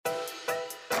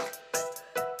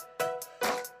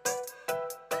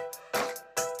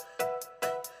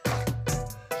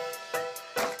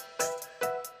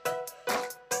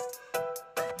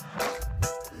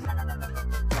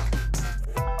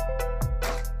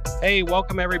Hey,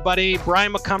 welcome everybody.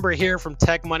 Brian McCumber here from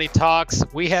Tech Money Talks.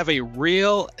 We have a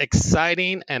real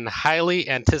exciting and highly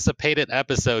anticipated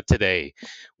episode today.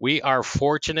 We are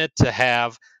fortunate to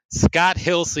have Scott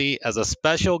Hilsey as a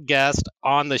special guest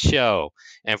on the show.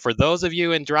 And for those of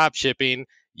you in dropshipping,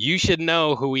 you should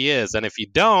know who he is. And if you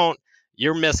don't,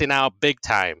 you're missing out big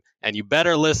time. And you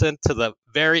better listen to the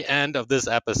very end of this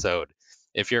episode.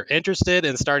 If you're interested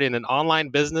in starting an online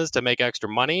business to make extra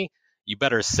money, you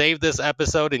better save this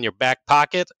episode in your back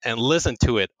pocket and listen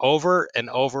to it over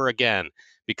and over again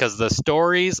because the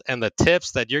stories and the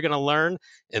tips that you're going to learn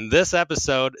in this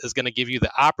episode is going to give you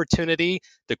the opportunity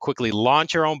to quickly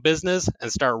launch your own business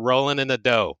and start rolling in the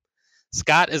dough.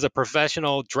 Scott is a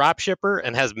professional dropshipper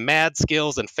and has mad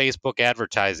skills in Facebook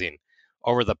advertising.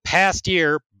 Over the past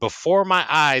year, before my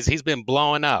eyes, he's been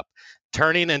blowing up,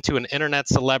 turning into an internet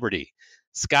celebrity.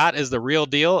 Scott is the real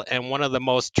deal and one of the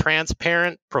most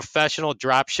transparent professional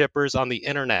drop shippers on the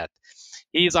internet.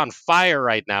 He's on fire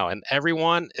right now, and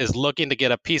everyone is looking to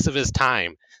get a piece of his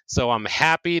time. So I'm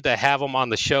happy to have him on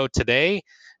the show today.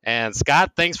 And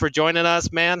Scott, thanks for joining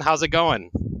us, man. How's it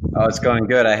going? Oh, it's going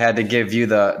good. I had to give you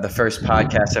the first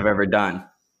podcast I've ever done.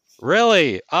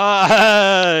 Really?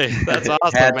 That's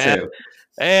awesome, man. To.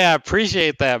 Hey, I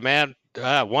appreciate that, man.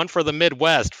 One for the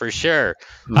Midwest for sure.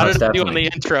 How did it do on the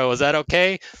intro? Was that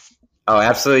okay? Oh,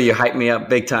 absolutely. You hyped me up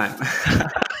big time.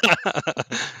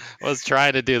 was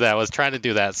trying to do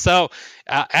that. So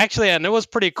actually, and it was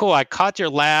pretty cool. I caught your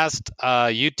last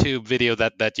YouTube video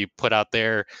that you put out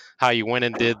there, how you went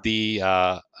and did the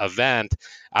event.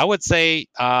 I would say,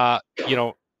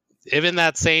 even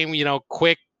that same,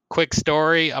 quick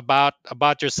story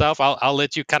about yourself, I'll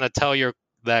let you kind of tell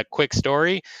that quick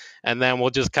story, and then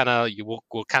we'll just kind of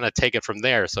we'll kind of take it from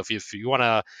there. So if you want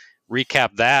to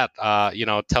recap that,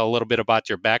 tell a little bit about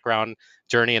your background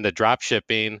journey into drop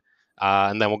shipping,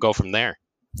 and then we'll go from there.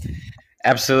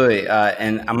 Absolutely.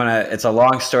 And it's a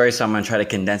long story, so I'm going to try to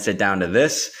condense it down to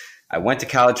this. I went to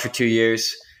college for 2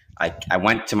 years. I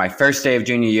went to my first day of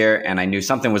junior year and I knew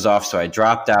something was off, so I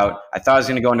dropped out. I thought I was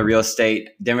going to go into real estate.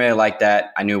 Didn't really like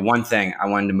that. I knew one thing. I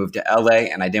wanted to move to LA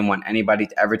and I didn't want anybody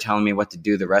to ever tell me what to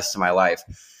do the rest of my life.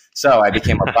 So I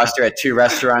became a buster at 2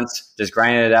 restaurants, just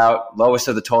grinding it out, lowest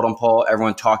of the totem pole,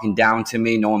 everyone talking down to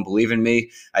me, no one believing me.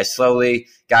 I slowly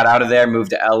got out of there,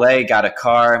 moved to LA, got a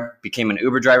car, became an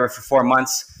Uber driver for 4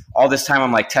 months. All this time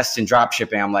I'm like testing drop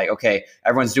shipping. I'm like, okay,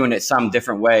 everyone's doing it some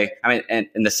different way. I mean, and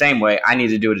in the same way, I need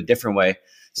to do it a different way.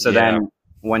 So then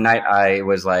one night I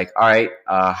was like, all right,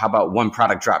 how about one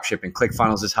product drop shipping?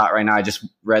 ClickFunnels is hot right now. I just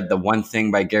read The One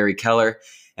Thing by Gary Keller.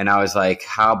 And I was like,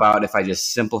 how about if I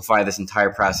just simplify this entire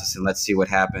process and let's see what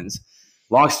happens?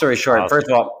 Long story short, First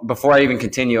of all, before I even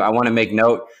continue, I want to make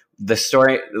note, the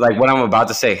story, like what I'm about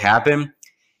to say happened.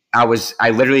 I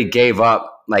literally gave up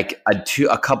like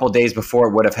a couple days before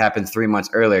it would have happened 3 months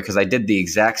earlier, because I did the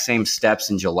exact same steps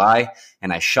in July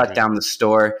and I shut down the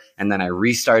store and then I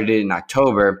restarted it in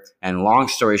October. And long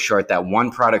story short, that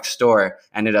one product store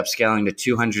ended up scaling to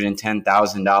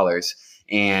 $210,000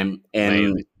 in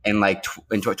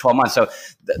 12 months. So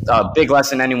the big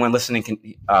lesson anyone listening can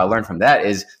learn from that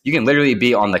is you can literally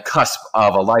be on the cusp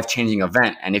of a life-changing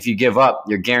event. And if you give up,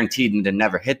 you're guaranteed to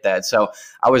never hit that. So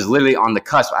I was literally on the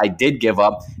cusp. I did give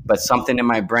up, but something in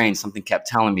my brain, something kept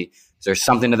telling me, there's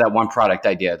something to that one product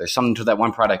idea. There's something to that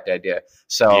one product idea.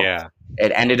 So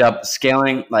it ended up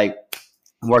scaling,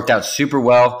 worked out super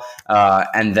well.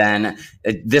 And then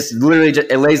this literally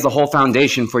it lays the whole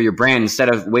foundation for your brand.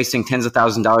 Instead of wasting tens of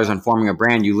thousands of dollars on forming a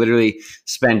brand, you literally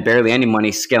spend barely any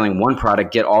money scaling one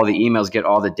product, get all the emails, get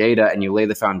all the data, and you lay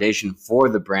the foundation for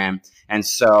the brand. And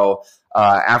so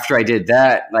after I did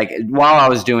that, while I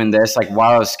was doing this,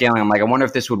 while I was scaling, I'm like, I wonder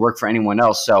if this would work for anyone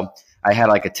else. So I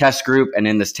had a test group, and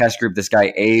in this test group, this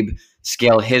guy, Abe,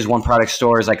 scaled his one product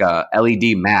store as a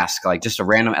LED mask, just a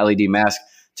random LED mask,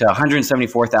 to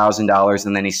 $174,000,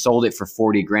 and then he sold it for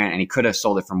 $40,000, and he could have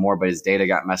sold it for more, but his data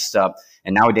got messed up.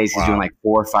 And nowadays he's doing $4,000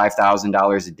 or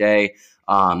 $5,000 a day.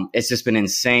 It's just been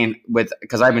insane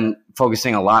because I've been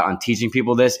focusing a lot on teaching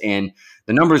people this, and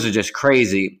the numbers are just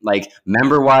crazy,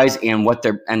 member wise and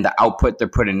the output they're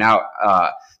putting out.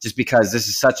 Just because this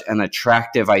is such an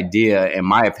attractive idea, in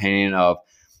my opinion, of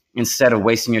instead of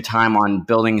wasting your time on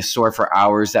building a store for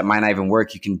hours that might not even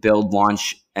work, you can build,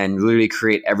 launch, and literally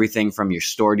create everything from your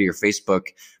store to your Facebook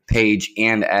page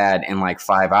and ad in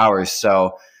 5 hours.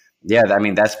 So yeah, I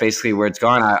mean, that's basically where it's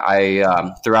gone.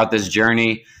 I throughout this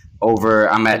journey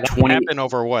I'm at 20. Happened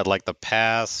over what, the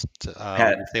past year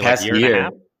and a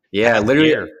half? Yeah,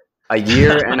 literally a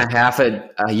year and a half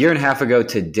ago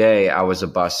today, I was a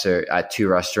busser at 2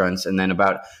 restaurants, and then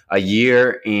about a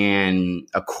year and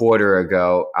a quarter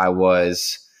ago, I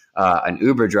was an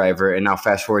Uber driver. And now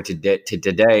fast forward to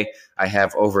today, I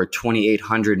have over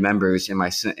 2,800 members in my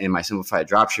simplified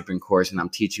dropshipping course, and I'm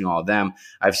teaching all of them.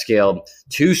 I've scaled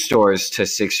 2 stores to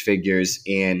 6 figures,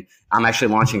 and I'm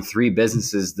actually launching 3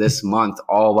 businesses this month,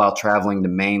 all while traveling to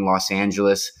Maine, Los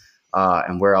Angeles,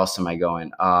 and where else am I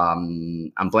going?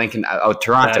 I'm blanking. Oh,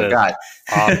 Toronto. God,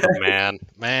 awesome, man.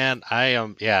 Man, I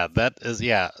am. Yeah, that is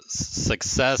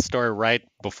success story right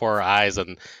before our eyes,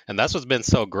 and that's what's been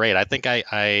so great. I think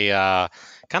I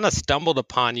kind of stumbled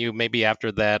upon you maybe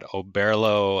after that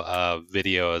Oberlo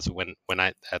video is when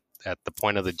I at the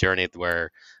point of the journey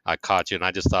where I caught you, and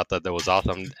I just thought that was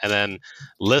awesome. And then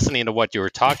listening to what you were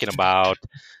talking about.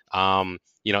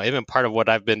 Even part of what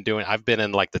I've been doing, I've been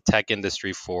in like the tech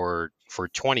industry for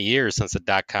 20 years since the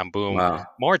dot-com boom. wow.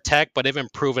 More tech, but even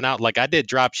proven out. Like I did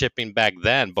drop shipping back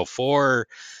then before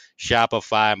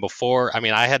Shopify and before,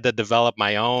 I had to develop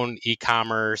my own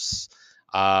e-commerce,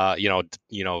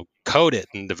 code it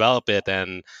and develop it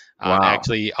and Wow.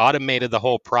 actually automated the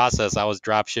whole process. I was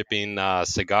drop shipping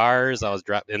cigars.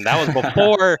 And that was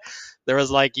before there was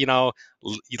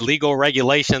legal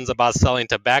regulations about selling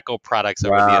tobacco products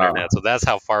over the Wow. internet. So that's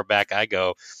how far back I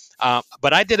go.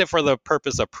 But I did it for the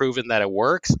purpose of proving that it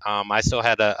works. I still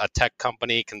had a tech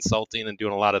company consulting and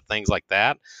doing a lot of things like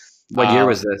that. What year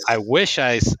was this? I wish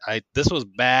this was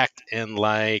back in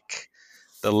like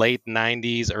the late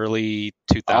 90s, early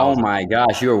 2000s. Oh my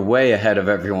gosh, you were way ahead of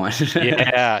everyone.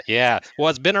 Yeah. Well,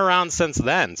 it's been around since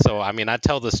then. So, I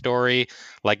tell the story,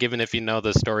 like even if you know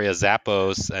the story of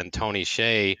Zappos and Tony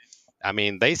Hsieh,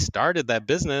 they started that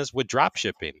business with drop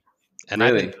shipping. And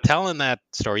Really? I've been telling that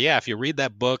story. Yeah, if you read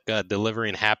that book,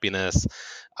 Delivering Happiness,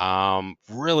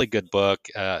 really good book.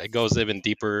 It goes even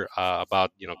deeper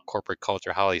about corporate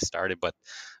culture, how they started. But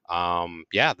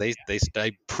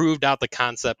they proved out the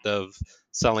concept of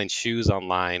selling shoes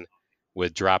online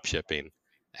with drop shipping.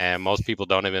 And most people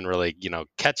don't even really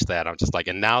catch that. I'm just like,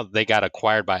 and now they got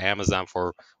acquired by Amazon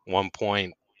for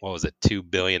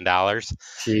 $2 billion.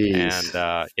 Jeez. And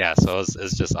so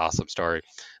it's just awesome story.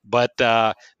 But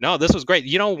no, this was great.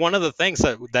 One of the things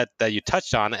that you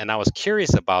touched on, and I was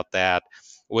curious about that,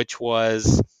 which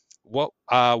was what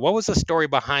was the story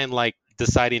behind like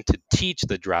deciding to teach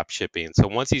the drop shipping? So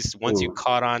once you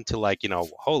caught on to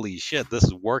holy shit, this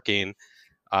is working.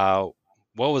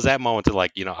 What was that moment to I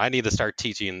need to start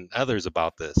teaching others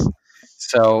about this?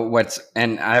 So I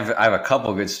have a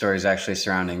couple good stories actually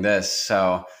surrounding this.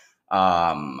 So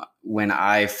when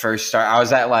I first started, I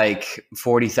was at like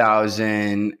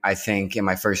 40,000, I think, in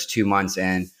my first 2 months.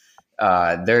 And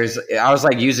I was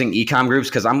like using ecom groups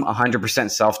because I'm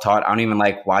 100% self-taught. I don't even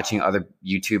like watching other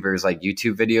YouTubers like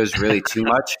YouTube videos really too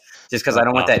much, just because I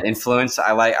don't want that influence.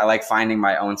 I like finding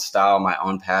my own style, my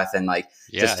own path, and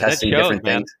just testing different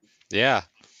things. Yeah.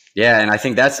 Yeah, and I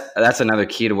think that's another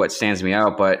key to what stands me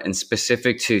out. But in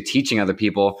specific to teaching other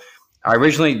people, I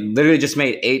originally literally just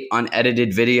made 8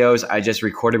 unedited videos. I just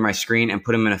recorded my screen and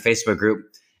put them in a Facebook group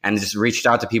and just reached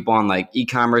out to people on like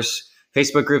e-commerce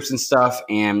Facebook groups and stuff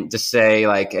and just say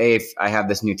like, hey, if I have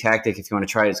this new tactic, if you want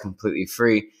to try it, it's completely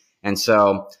free. And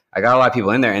so I got a lot of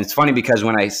people in there. And it's funny because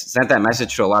when I sent that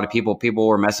message to a lot of people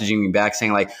were messaging me back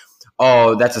saying like,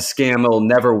 oh, that's a scam, it'll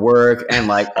never work, and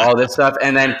like all this stuff.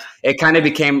 And then it kind of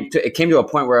came to a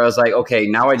point where I was like, okay,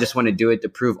 now I just want to do it to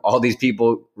prove all these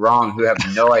people wrong who have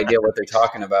no idea what they're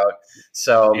talking about.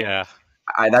 So yeah,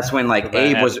 that's when like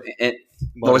Abe was.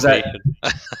 What was that?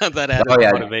 That had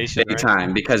motivation, big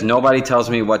time, because nobody tells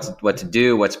me what to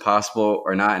do, what's possible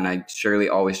or not, and I surely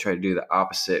always try to do the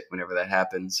opposite whenever that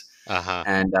happens.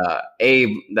 And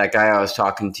Abe, that guy I was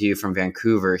talking to you from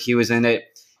Vancouver, he was in it.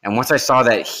 And once I saw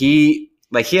that he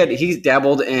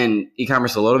dabbled in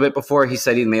e-commerce a little bit before, he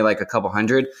said he made like a couple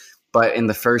hundred, but in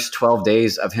the first 12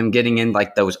 days of him getting in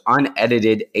like those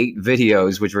unedited 8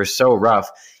 videos, which were so rough,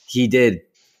 he did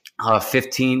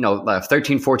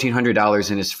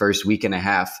 $1,400 in his first week and a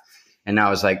half. And I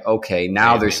was like, okay,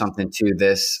 now there's something to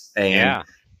this. And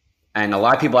a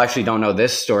lot of people actually don't know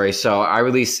this story. So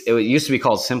it used to be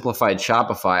called Simplified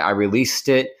Shopify. I released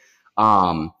it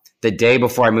the day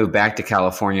before I moved back to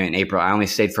California in April. I only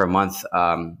stayed for a month,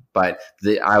 but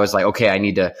I was like, okay, I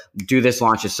need to do this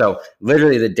launch. So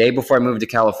literally the day before I moved to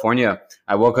California,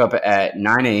 I woke up at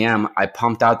 9 a.m. I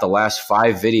pumped out the last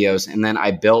 5 videos, and then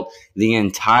I built the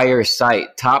entire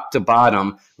site top to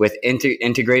bottom with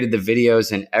integrated the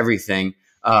videos and everything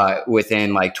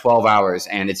within like 12 hours.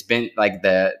 And it's been like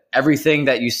everything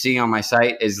that you see on my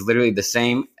site is literally the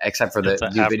same except for the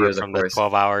new videos, from of course. The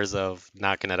 12 hours of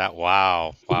knocking it out.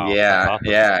 Wow. Yeah. Awesome.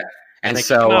 Yeah. And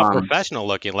so professional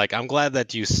looking. Like, I'm glad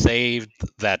that you saved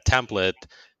that template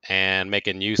and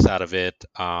making use out of it.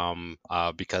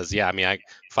 Because yeah, I mean, I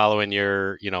following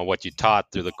your, what you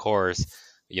taught through the course,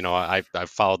 I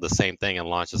followed the same thing and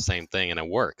launched the same thing, and it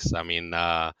works. I mean,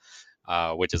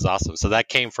 which is awesome. So that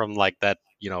came from like that,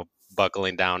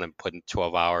 buckling down and putting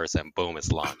 12 hours, and boom,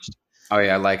 it's launched. Oh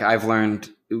yeah, like I've learned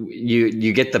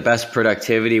you get the best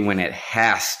productivity when it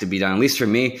has to be done. At least for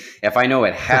me, if I know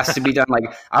it has to be done,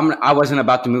 like I wasn't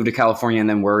about to move to California and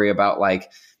then worry about like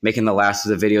making the last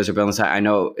of the videos or building site. I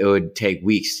know it would take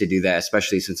weeks to do that,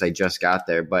 especially since I just got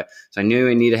there. But so I knew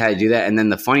I needed how to do that. And then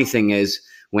the funny thing is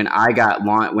when I got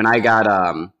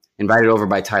invited over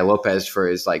by Ty Lopez for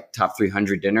his like top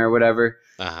 300 dinner or whatever.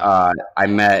 I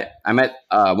met one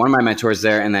of my mentors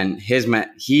there, and then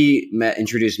he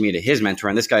introduced me to his mentor,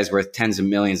 and this guy's worth tens of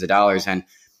millions of dollars, and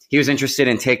he was interested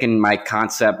in taking my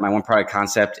one product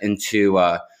concept into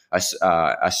a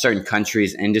certain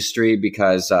country's industry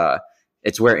because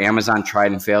it's where Amazon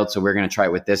tried and failed. So we're going to try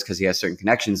it with this because he has certain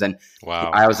connections. And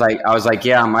wow, I was like,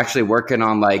 yeah, I'm actually working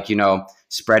on like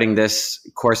spreading this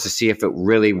course to see if it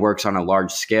really works on a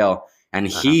large scale. And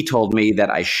he told me that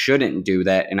I shouldn't do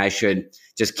that and I should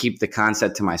just keep the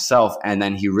concept to myself. And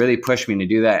then he really pushed me to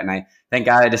do that. And I thank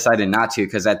God I decided not to,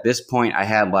 because at this point I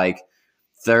had like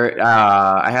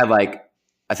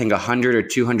I think 100 or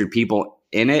 200 people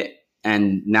in it.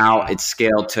 And now it's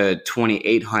scaled to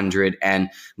 2,800 and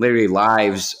literally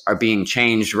lives are being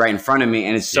changed right in front of me.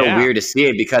 And it's so weird to see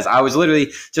it because I was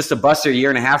literally just a buster a year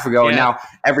and a half ago. And now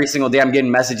every single day I'm getting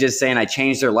messages saying I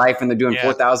changed their life and they're doing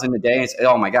 4,000 a day. It's,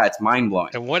 oh my God, it's mind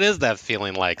blowing. And what is that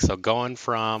feeling like? So going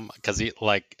from, because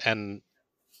and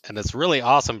it's really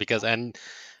awesome because, and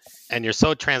you're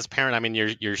so transparent. I mean,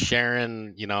 you're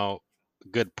sharing, a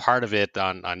good part of it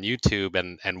on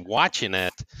YouTube and watching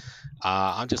it.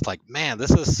 I'm just like, man, this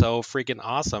is so freaking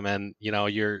awesome. And,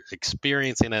 you're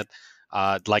experiencing it.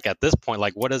 Like at this point,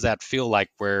 like, what does that feel like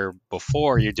where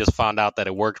before you just found out that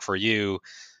it worked for you,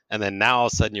 and then now all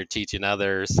of a sudden you're teaching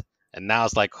others, and now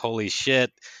it's like, holy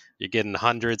shit, you're getting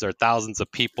hundreds or thousands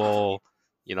of people,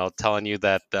 telling you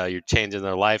that you're changing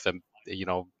their life, and,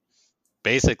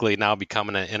 basically now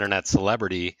becoming an internet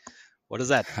celebrity. What does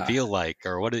that feel like?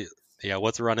 Or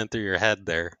what's running through your head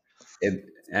there?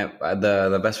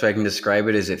 The best way I can describe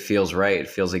it is it feels right. It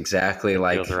feels exactly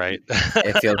like feels right.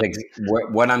 It feels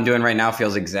what I'm doing right now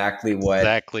feels exactly what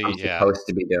I'm supposed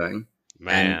to be doing.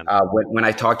 Man. And when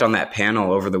I talked on that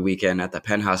panel over the weekend at the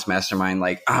Penthouse Mastermind,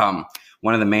 like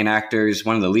one of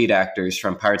the lead actors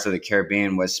from Pirates of the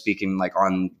Caribbean was speaking like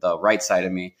on the right side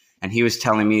of me, and he was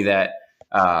telling me that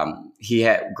he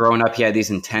had grown up, he had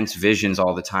these intense visions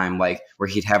all the time, like where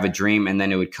he'd have a dream and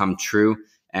then it would come true.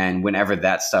 And whenever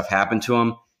that stuff happened to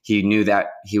him, he knew that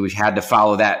he had to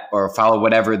follow that or follow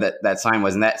whatever that sign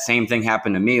was. And that same thing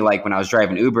happened to me. Like when I was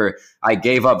driving Uber, I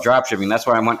gave up dropshipping. That's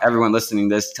why I want everyone listening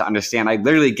to this to understand. I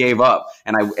literally gave up.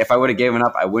 And if I would have given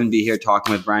up, I wouldn't be here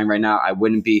talking with Brian right now. I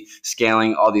wouldn't be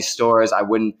scaling all these stores. I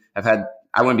wouldn't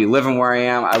be living where I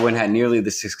am. I wouldn't have nearly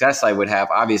the success I would have,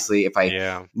 obviously, if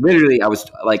I was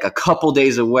like a couple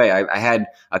days away. I had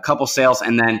a couple sales,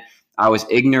 and then I was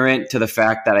ignorant to the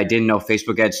fact that I didn't know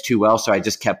Facebook ads too well. So I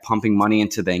just kept pumping money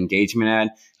into the engagement ad.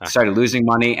 I started losing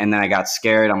money, and then I got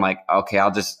scared. I'm like, okay,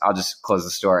 I'll just close the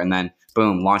store. And then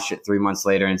boom, launched it 3 months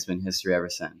later, and it's been history ever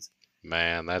since.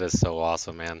 Man, that is so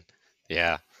awesome, man.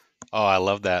 Yeah. Oh, I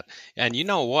love that. And you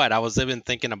know what? I was even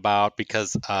thinking about,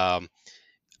 because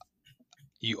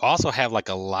you also have like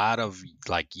a lot of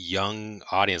like young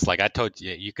audience. Like I told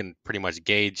you, you can pretty much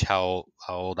gauge how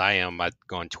old I am. I've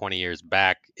gone 20 years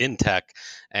back in tech,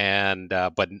 and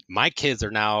but my kids are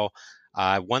now.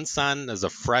 One son is a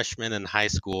freshman in high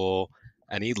school,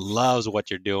 and he loves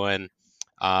what you're doing.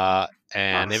 And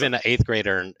Awesome. even an eighth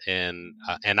grader, and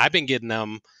I've been getting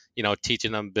them,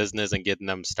 teaching them business and getting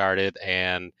them started,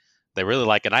 and they really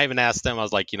like it. I even asked them. I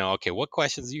was like, okay, what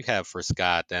questions do you have for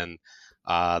Scott? And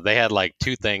they had like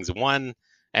two things. One,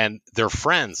 and they're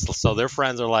friends. So their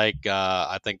friends are like,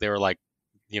 I think they were like,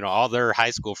 all their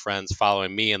high school friends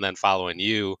following me and then following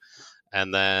you.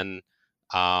 And then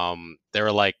they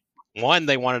were like, one,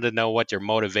 they wanted to know what your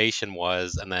motivation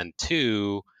was. And then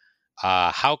two,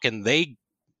 how can they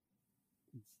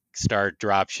start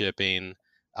drop shipping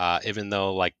even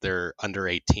though like they're under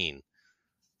 18?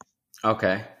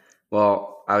 Okay.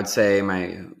 Well, I would say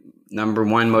my number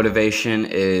one motivation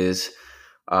is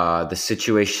the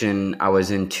situation I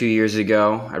was in 2 years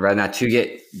ago. I'd rather not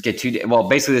get too well.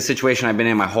 Basically, the situation I've been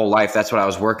in my whole life. That's what I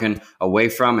was working away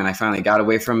from, and I finally got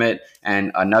away from it.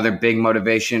 And another big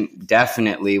motivation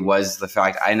definitely was the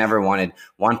fact I never wanted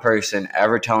one person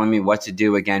ever telling me what to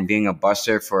do again. Being a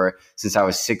buster since I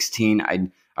was 16, I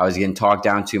was getting talked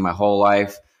down to my whole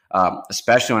life.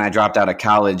 especially when I dropped out of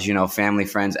college, family,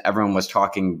 friends, everyone was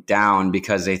talking down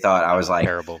because they thought I was like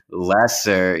Terrible.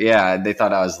 lesser. Yeah, they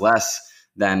thought I was less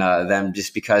than them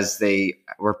just because they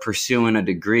were pursuing a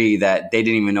degree that they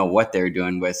didn't even know what they were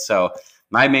doing with. So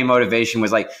my main motivation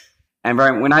was like, and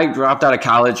when I dropped out of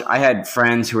college, I had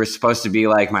friends who were supposed to be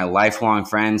like my lifelong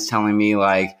friends telling me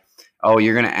like, oh,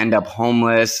 you're going to end up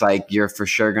homeless. Like, you're for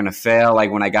sure going to fail. Like,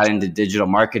 when I got into digital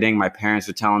marketing, my parents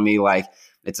were telling me like,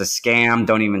 it's a scam.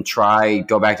 Don't even try.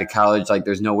 Go back to college. Like,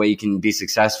 there's no way you can be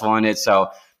successful in it. So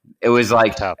it was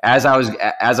like, Tough. as I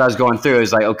was going through, it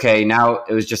was like, okay, now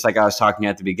it was just like I was talking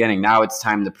at the beginning. Now it's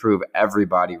time to prove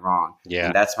everybody wrong. Yeah.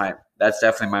 And that's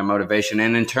definitely my motivation.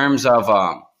 And in terms of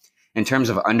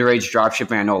underage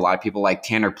dropshipping, I know a lot of people like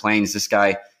Tanner Plains. This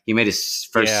guy, he made his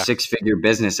first 6-figure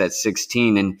business at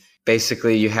 16. And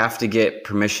basically you have to get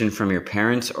permission from your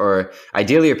parents, or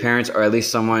ideally your parents, or at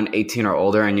least someone 18 or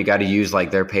older. And you got to use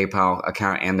like their PayPal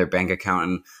account and their bank account.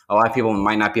 And a lot of people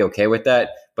might not be okay with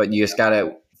that, but you just got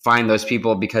to find those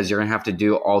people because you're going to have to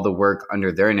do all the work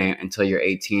under their name until you're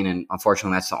 18. And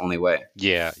unfortunately, that's the only way.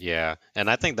 Yeah, yeah. And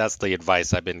I think that's the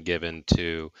advice I've been given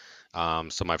to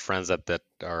so my friends that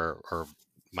are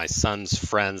my son's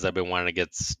friends that have been wanting to get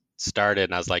started.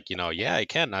 And I was like, yeah, I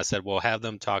can. And I said, well, have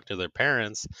them talk to their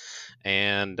parents.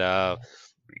 And I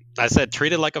said,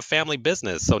 treat it like a family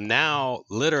business. So now,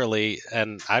 literally,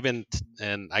 and I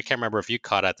can't remember if you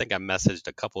caught it. I think I messaged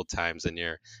a couple of times in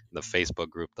the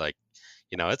Facebook group, like,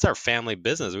 it's our family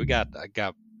business. I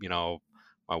got,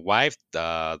 my wife,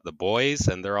 the boys,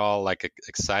 and they're all like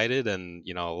excited. And,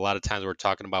 a lot of times we're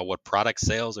talking about what product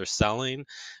sales are selling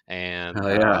and Oh,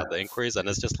 yeah. the inquiries. And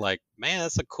it's just like, man,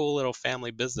 that's a cool little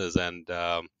family business. And,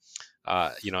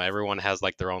 everyone has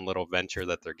like their own little venture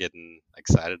that they're getting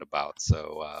excited about.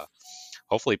 So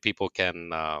hopefully people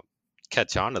can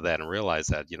catch on to that and realize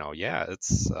that, yeah,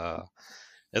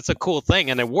 it's a cool thing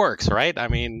and it works, right? I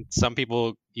mean, some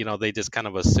people, they just kind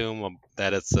of assume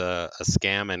that it's a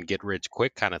scam and get rich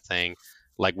quick kind of thing.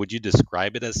 Like, would you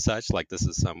describe it as such? Like, this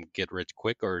is some get rich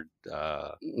quick or?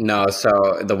 No.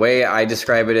 So the way I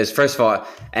describe it is, first of all,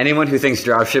 anyone who thinks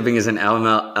dropshipping is an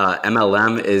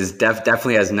MLM is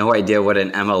definitely has no idea what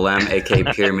an MLM, aka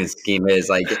pyramid scheme, is.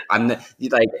 Like,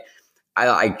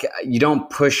 you don't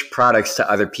push products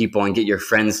to other people and get your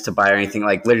friends to buy or anything.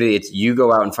 Like, literally, it's you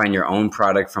go out and find your own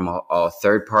product from a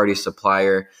third party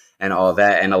supplier and all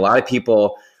that. And a lot of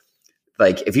people,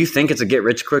 like, if you think it's a get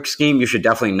rich quick scheme, you should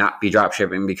definitely not be drop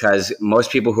shipping, because most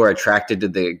people who are attracted to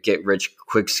the get rich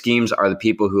quick schemes are the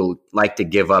people who like to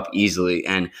give up easily.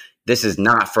 And this is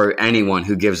not for anyone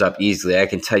who gives up easily. I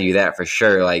can tell you that for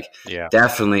sure. Like, Yeah.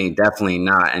 definitely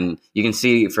not. And you can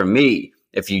see for me,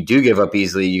 if you do give up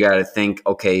easily, you got to think,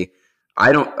 okay,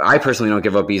 I personally don't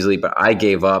give up easily, but I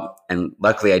gave up, and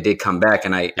luckily I did come back,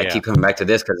 and I keep coming back to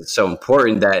this because it's so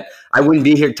important that I wouldn't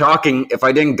be here talking if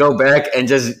I didn't go back and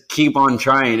just keep on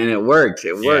trying, and it worked.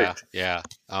 It worked. Yeah.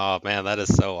 Oh man, that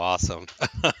is so awesome.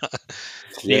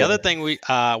 The other thing we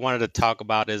wanted to talk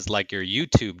about is like your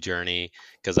YouTube journey,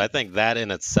 because I think that in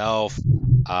itself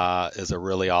is a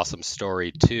really awesome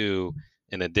story too,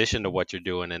 in addition to what you're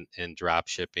doing in drop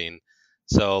shipping.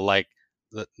 So like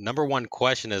the number one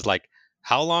question is like,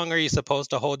 how long are you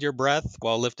supposed to hold your breath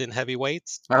while lifting heavy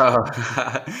weights? Oh,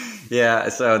 yeah.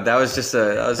 So that was just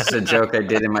a joke I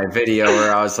did in my video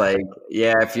where I was like,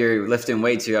 yeah, if you're lifting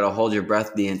weights, you got to hold your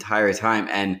breath the entire time.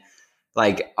 And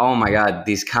like, oh my God,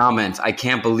 these comments, I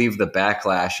can't believe the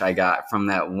backlash I got from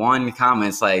that one comment.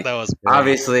 It's like, That was great.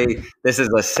 obviously this is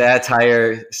a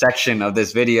satire section of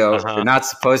this video. You're not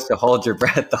supposed to hold your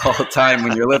breath the whole time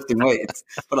when you're lifting weights,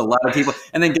 but a lot of people,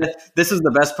 and then this is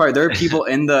the best part. There are people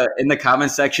in the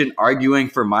comment section arguing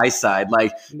for my side.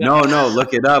 Like, no,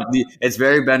 look it up. It's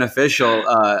very beneficial.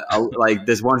 Like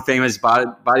this one famous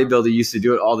bodybuilder used to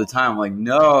do it all the time. I'm like,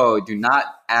 no, do not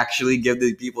actually give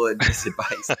the people this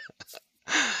advice.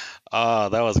 Oh,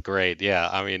 that was great. Yeah.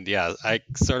 I mean, yeah, I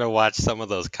sort of watched some of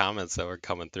those comments that were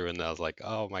coming through and I was like,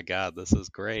 oh my God, this is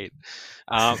great.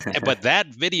 But that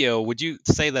video, would you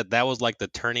say that was like the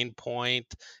turning point?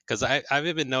 Because I've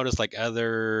even noticed like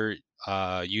other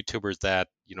YouTubers that,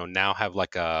 now have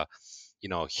like a,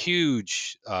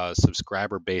 huge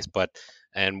subscriber base,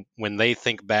 and when they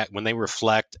think back, when they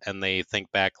reflect and they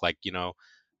think back, like,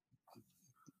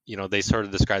 they sort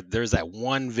of describe there's that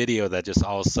one video that just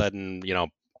all of a sudden,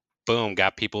 boom,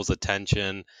 got people's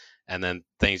attention, and then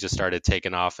things just started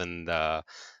taking off. And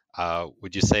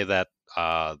would you say that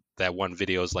that one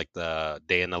video is like the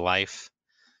day in the life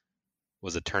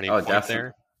was a turning point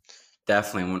there?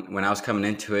 Definitely. When I was coming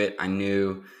into it, I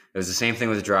knew it was the same thing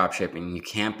with drop shipping. You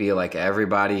can't be like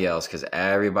everybody else, because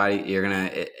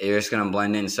you're just gonna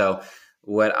blend in. So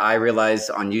what I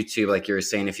realized on YouTube, like you were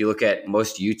saying, if you look at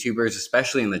most YouTubers,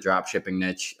 especially in the drop shipping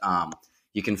niche,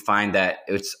 you can find that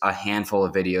it's a handful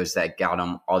of videos that got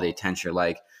them all the attention.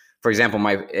 Like, for example,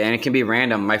 and it can be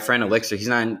random. My friend Elixir,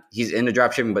 he's into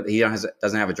drop shipping, but he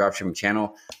doesn't have a drop shipping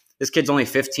channel. This kid's only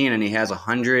 15 and he has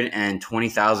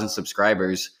 120,000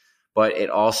 subscribers. But it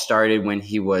all started when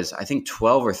he was, I think,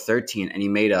 12 or 13, and he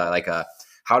made a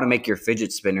how to make your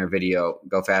fidget spinner video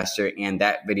go faster, and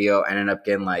that video ended up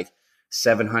getting like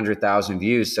 700,000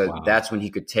 views. So Wow. that's when he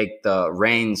could take the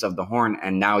reins of the horn,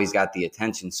 and now he's got the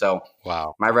attention. So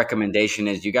Wow. my recommendation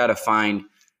is you got to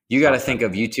think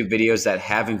of YouTube videos that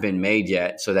haven't been made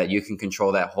yet, so that you can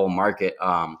control that whole market.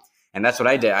 And that's what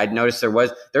I did. I noticed there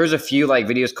was a few like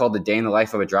videos called The Day in the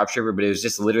Life of a Dropshipper, but it was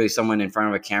just literally someone in front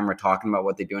of a camera talking about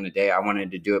what they do in a day. I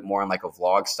wanted to do it more in like a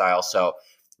vlog style. So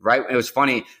it was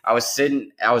funny. I was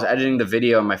editing the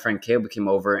video, and my friend Caleb came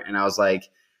over, and I was like,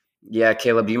 yeah,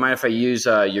 Caleb, do you mind if I use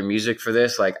your music for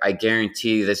this? Like, I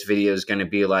guarantee this video is going to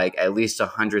be like at least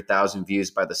 100,000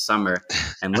 views by the summer.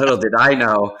 And little did I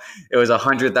know, it was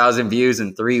 100,000 views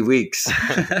in 3 weeks.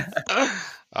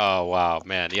 Oh wow,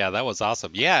 man. Yeah, that was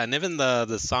awesome. Yeah, and even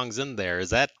the songs in there,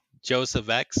 is that Joseph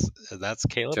X? That's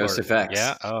Caleb? Joseph X.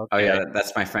 Yeah, Oh okay. yeah,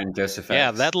 that's my friend Joseph Yeah,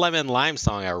 X. that Lemon Lime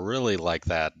song, I really like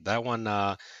that. That one,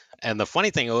 and the funny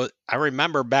thing, I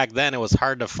remember back then it was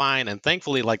hard to find, and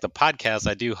thankfully, like the podcast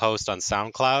I do host on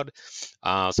SoundCloud.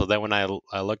 So then when I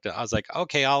looked at, I was like,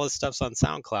 okay, all this stuff's on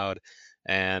SoundCloud,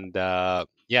 and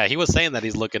yeah, he was saying that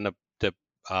he's looking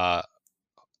to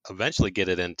eventually get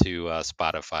it into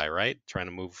Spotify, right? Trying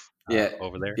to move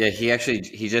over there. Yeah,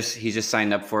 he just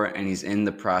signed up for it, and he's in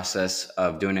the process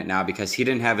of doing it now because he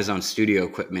didn't have his own studio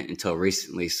equipment until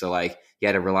recently. So like he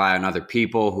had to rely on other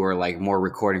people who are like more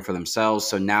recording for themselves.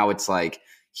 So now it's like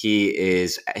he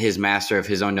is his master of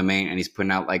his own domain, and he's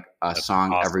putting out like a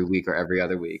song awesome. every week or every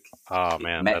other week. Oh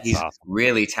man, He's awesome.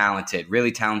 really talented,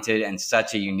 and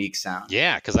such a unique sound.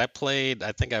 Yeah, because I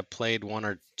think I played one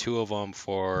or two of them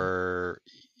for,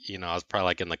 I was probably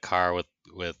like in the car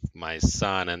with my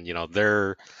son, and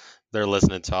they're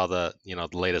listening to all the the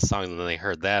latest songs, and then they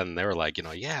heard that, and they were like,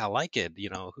 yeah, I like it.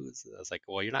 I was like,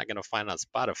 well, you're not gonna find it on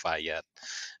Spotify yet,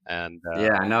 and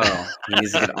Yeah, I know. He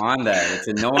needs to get on that. It's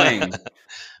annoying.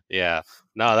 yeah,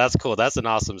 no, that's cool. That's an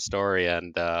awesome story,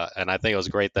 and I think it was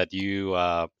great that you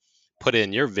put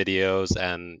in your videos,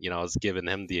 and it's given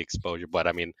him the exposure. But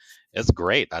I mean, it's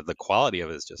great. The quality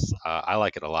of it is just I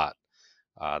like it a lot.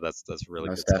 That's really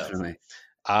Most good definitely.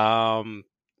 stuff.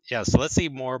 Yeah, so let's see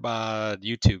more about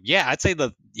YouTube. Yeah, I'd say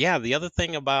the other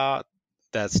thing about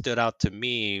that stood out to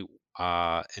me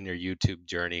in your YouTube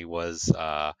journey was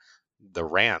the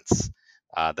rants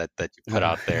that you put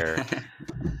out there.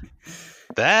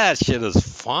 That shit is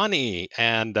funny,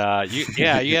 and you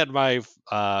had my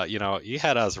you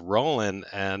had us rolling,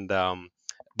 and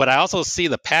but I also see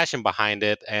the passion behind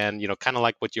it, and kind of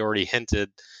like what you already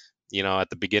hinted, at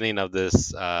the beginning of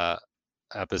this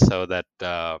episode,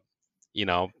 that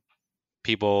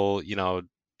people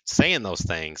saying those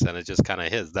things, and it just kind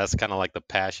of hits. That's kind of like the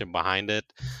passion behind it.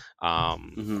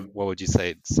 What would you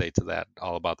say to that?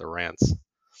 All about the rants.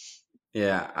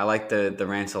 Yeah, I like the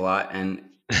rants a lot, and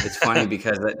it's funny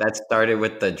because that started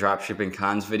with the dropshipping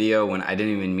cons video when I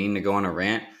didn't even mean to go on a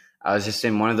rant. I was just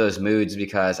in one of those moods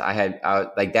because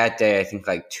like that day, I think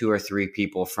like 2 or 3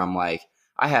 people from like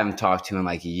I haven't talked to in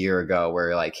like a year ago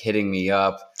were like hitting me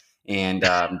up, and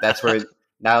that's where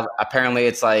now apparently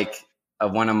it's like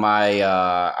one of my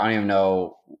I don't even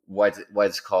know what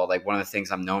it's called. Like one of the things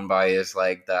I'm known by is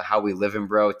like the "How We Living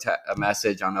Bro" a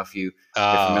message. I don't know if you're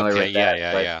familiar with that.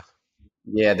 Yeah.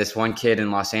 Yeah, this one kid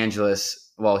in Los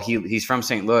Angeles. Well, he's from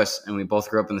St. Louis, and we both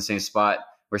grew up in the same spot.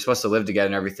 We're supposed to live together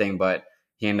and everything, but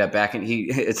he ended up backing. He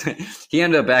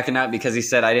ended up backing out because he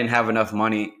said I didn't have enough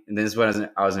money. And this is when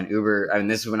I was an Uber. I mean,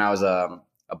 this is when I was a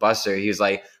busser. He was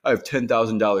like, "I have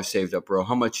 $10,000 saved up, bro.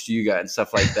 How much do you got?" and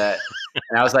stuff like that.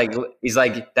 And I was like, he's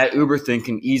like, that Uber thing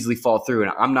can easily fall through,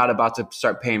 and I'm not about to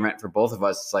start paying rent for both of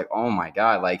us. It's like, oh my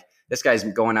god, like this guy's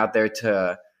going out there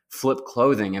to flip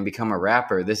clothing and become a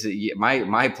rapper. This is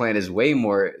my plan is way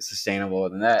more sustainable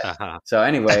than that. Uh-huh. So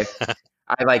anyway,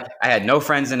 I had no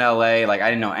friends in LA. Like I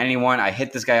didn't know anyone. I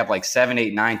hit this guy up like 7,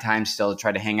 8, 9 times still to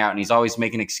try to hang out. And he's always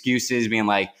making excuses, being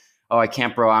like, "Oh, I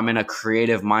can't, bro. I'm in a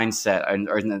creative mindset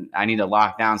or I need to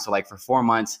lock down." So like for 4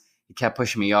 months, he kept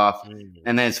pushing me off.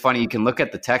 And then it's funny. You can look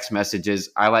at the text messages.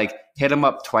 I like hit him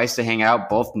up twice to hang out,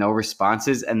 both no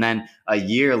responses. And then a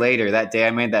year later, that day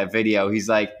I made that video, he's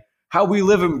like, "How we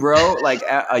living, bro?" Like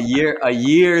a year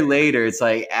later, it's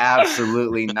like,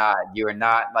 absolutely not. You are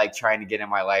not like trying to get in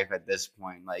my life at this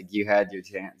point. Like you had your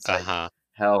chance. Like,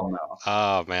 hell no.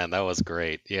 Oh man, that was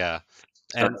great. Yeah.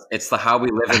 So And it's the how we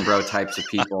live in bro types of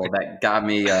people that got got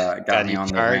me you on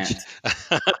the charged.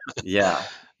 rant. Yeah,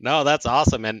 No, that's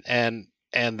awesome. And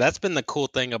that's been the cool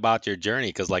thing about your journey,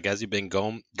 because like as you've been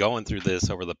going through this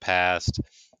over the past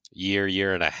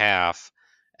year and a half,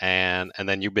 and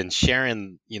then you've been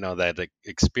sharing, that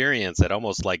experience at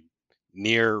almost like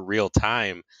near real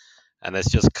time, and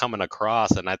it's just coming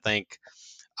across. And I think,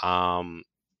 um,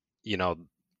 you know,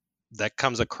 that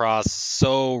comes across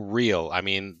so real. I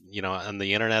mean, on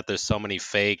the internet, there's so many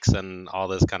fakes and all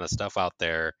this kind of stuff out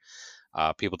there.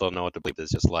 People don't know what to believe.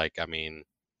 It's just like, I mean,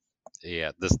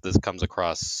 yeah, this comes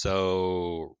across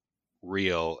so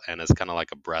real, and it's kind of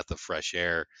like a breath of fresh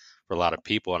air for a lot of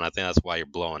people, and I think that's why you're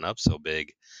blowing up so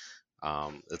big.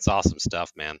 It's awesome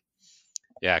stuff, man.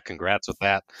 Yeah, congrats with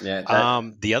that. yeah.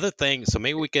 That The other thing, so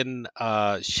maybe we can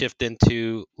shift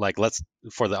into like, let's,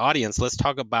 for the audience, let's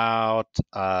talk about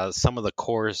some of the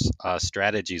core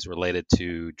strategies related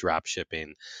to drop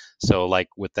shipping. So like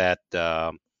with that,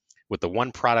 with the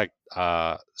one product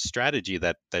strategy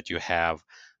that you have,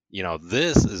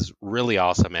 this is really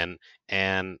awesome.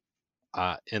 And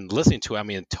in listening to it, I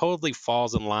mean, it totally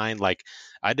falls in line. Like,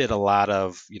 I did a lot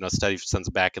of, studies since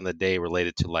back in the day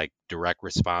related to like direct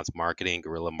response marketing,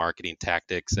 guerrilla marketing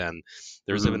tactics. And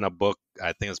there's even mhm. a book,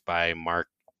 I think it's by Mark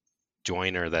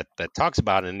Joyner, that talks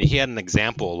about it. And he had an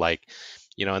example, like,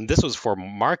 and this was for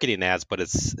marketing ads, but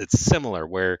it's similar,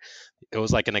 where it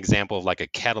was like an example of like a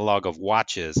catalog of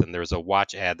watches, and there was a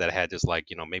watch ad that had just like,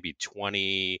 maybe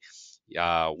 20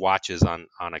 watches on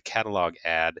a catalog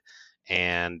ad.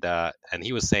 And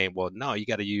he was saying, well, no, you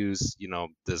got to use,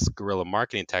 this guerrilla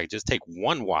marketing tactic. Just take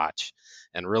one watch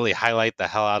and really highlight the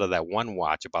hell out of that one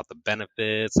watch about the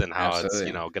benefits and how it's,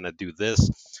 Absolutely. going to do this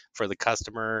for the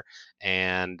customer.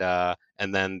 And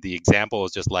then the example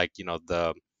is just like,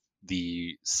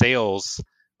 the sales,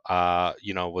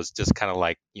 was just kind of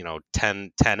like,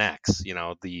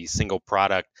 10x, the single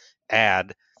product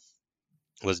ad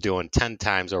was doing 10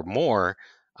 times or more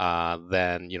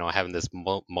than, having this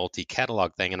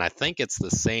multi-catalog thing. And I think it's the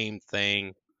same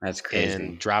thing That's in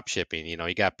crazy. drop shipping.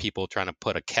 You got people trying to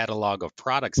put a catalog of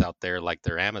products out there like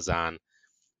their Amazon.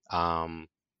 um,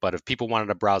 but if people wanted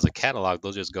to browse a catalog,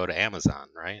 they'll just go to Amazon,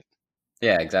 right?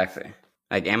 Yeah, exactly.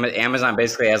 Like Amazon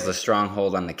basically has the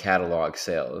stronghold on the catalog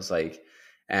sales. Like,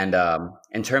 and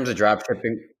in terms of drop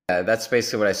shipping, that's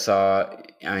basically what I saw.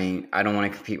 I mean, I don't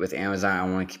want to compete with Amazon. I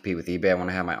want to compete with eBay. I want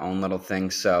to have my own little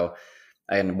thing. So,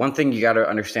 and one thing you got to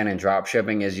understand in drop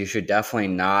shipping is you should definitely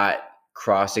not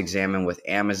cross examine with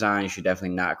Amazon. You should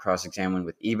definitely not cross examine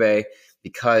with eBay,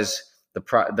 because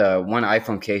the one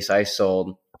iPhone case I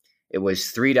sold, it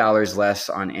was $3 less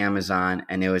on Amazon,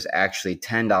 and it was actually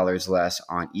 $10 less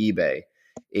on eBay.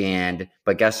 And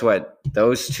but guess what?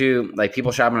 Those two, like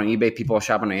people shopping on eBay, people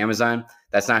shopping on Amazon,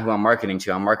 that's not who I'm marketing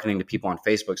to. I'm marketing to people on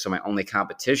Facebook. So my only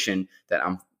competition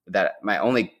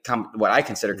what I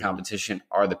consider Mhm. competition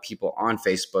are the people on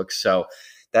Facebook. So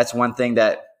that's one thing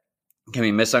that can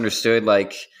be misunderstood.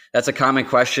 Like, that's a common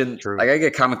question. True. Like, I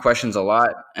get common questions a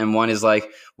lot, and one is like,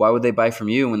 why would they buy from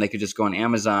you when they could just go on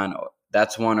Amazon?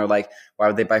 That's one. Or like, why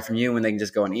would they buy from you when they can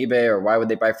just go on eBay? Or why would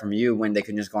they buy from you when they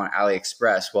can just go on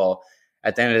AliExpress? Well,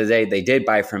 at the end of the day, they did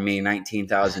buy from me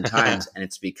 19,000 times, and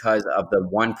it's because of the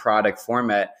one product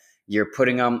format. You're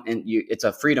putting them in. It's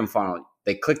a freedom funnel.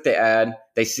 They click the ad,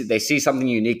 they see something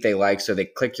unique they like, so they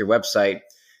click your website.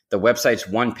 The website's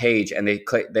one page, and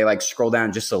they like scroll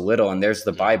down just a little, and there's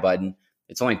the buy Mhm. button.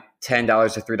 It's only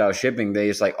 $10 or $3 shipping. They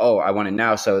just like, oh, I want it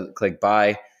now, so click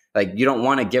buy. Like, you don't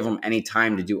want to give them any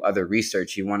time to do other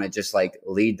research. You want to just like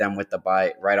lead them with the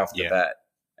buy right off the Yeah. bat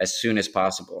as soon as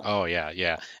possible. Oh yeah,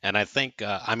 yeah. And I think,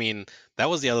 I mean, that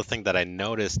was the other thing that I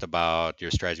noticed about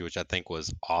your strategy, which I think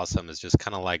was awesome, is just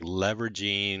kind of like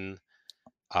leveraging,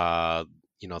 uh,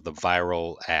 the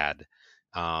viral ad.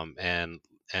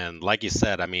 And like you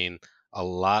said, I mean,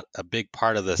 a big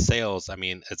part of the sales, I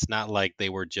mean, it's not like they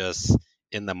were just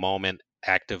in the moment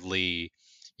actively,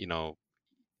 you know,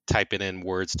 typing in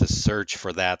words to search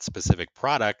for that specific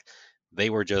product. They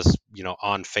were just,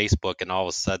 on Facebook, and all of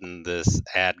a sudden this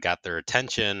ad got their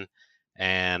attention,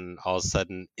 and all of a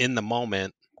sudden in the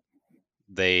moment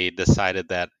they decided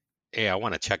that, hey, I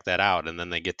want to check that out, and then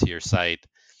they get to your site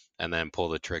and then pull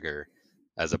the trigger.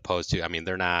 As opposed to, I mean,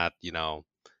 they're not,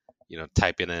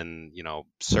 typing in,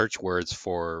 search words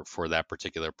for that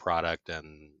particular product,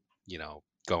 and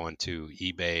going to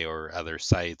eBay or other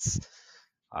sites.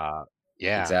 uh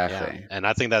yeah, yeah. Exactly. And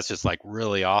I think that's just like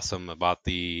really awesome about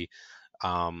the,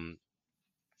 um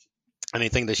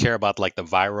anything to share about like the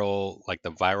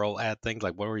viral ad things.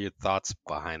 Like, what were your thoughts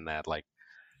behind that? Like,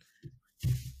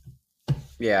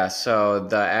 Yeah, so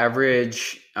the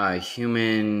average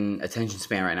human attention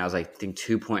span right now is, I think,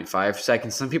 2.5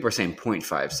 seconds. Some people are saying zero point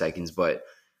 0.5 seconds, but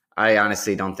I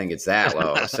honestly don't think it's that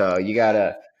low. So you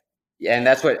gotta, yeah, and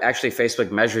that's what actually Facebook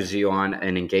measures you on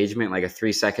an engagement. Like a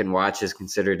 3 second watch is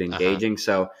considered Uh-huh. engaging.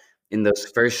 So in those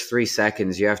first 3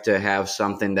 seconds, you have to have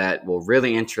something that will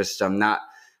really interest them, not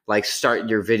like start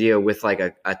your video with like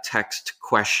a text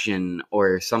question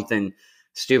or something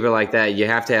stupid like that. You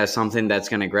have to have something that's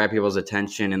going to grab people's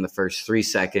attention in the first 3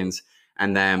 seconds.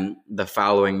 And then the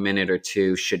following minute or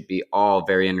two should be all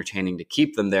very entertaining to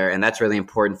keep them there. And that's really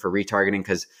important for retargeting,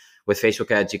 because with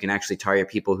Facebook ads, you can actually target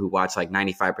people who watch like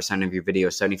 95% of your video,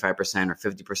 75% or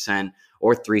 50%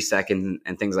 or 3 seconds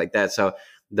and things like that. So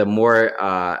the more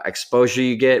exposure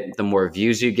you get, the more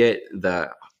views you get, the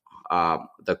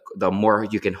more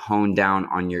you can hone down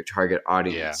on your target Yeah.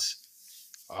 audience.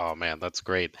 Oh man, that's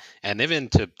great. And even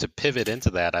to pivot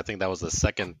into that, I think that was the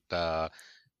second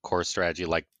core strategy.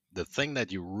 Like the thing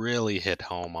that you really hit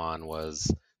home on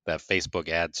was that Facebook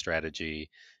ad strategy,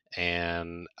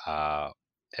 and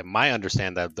my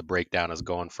understand that the breakdown is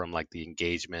going from like the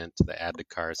engagement to the add to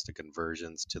carts to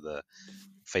conversions to the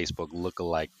Facebook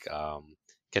lookalike.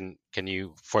 Can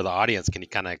you, for the audience, can you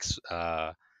kind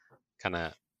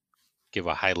of give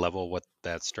a high level what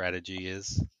that strategy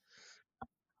is?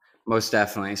 Most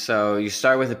definitely. So you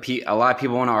start with a lot of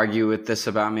people want to argue with this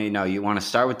about me. No, you want to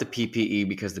start with the PPE,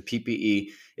 because the PPE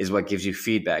is what gives you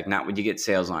feedback, not what you get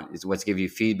sales on. It's what's give you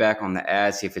feedback on the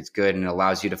ad, see if it's good, and it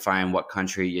allows you to find what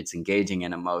country it's engaging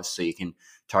in the most, so you can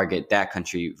target that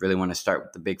country. You really want to start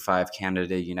with the big five: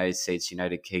 Canada, United States,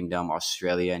 United Kingdom,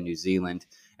 Australia, and New Zealand,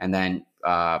 and then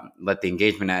let the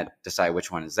engagement ad decide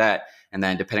which one is that. And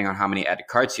then depending on how many add to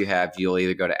carts you have, you'll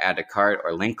either go to add to cart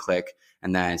or link click.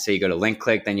 And then say you go to link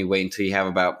click, then you wait until you have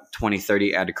about 20,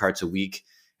 30 add to carts a week.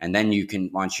 And then you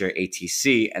can launch your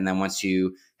ATC. And then once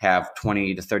you have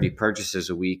 20 to 30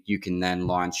 purchases a week, you can then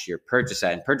launch your purchase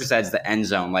ad. And purchase ad is the end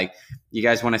zone. Like, you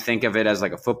guys want to think of it as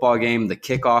like a football game. The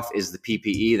kickoff is the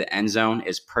PPE. The end zone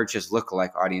is purchase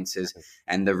lookalike audiences.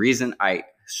 And the reason I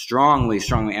strongly,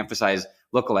 strongly emphasize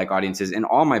lookalike audiences in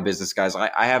all my business, guys,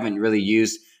 I haven't really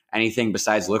used anything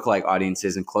besides lookalike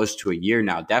audiences in close to a year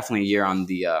now. Definitely a year on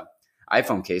the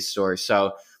iPhone case store.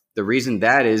 So the reason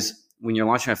that is, when you're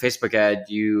launching a Facebook ad,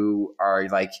 you are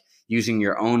like using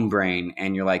your own brain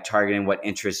and you're like targeting what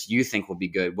interests you think will be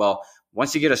good. Well,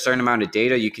 once you get a certain amount of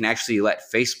data, you can actually let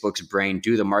Facebook's brain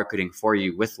do the marketing for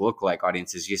you with lookalike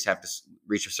audiences. You just have to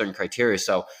reach a certain criteria.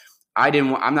 So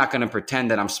I'm not going to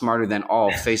pretend that I'm smarter than all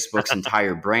of Facebook's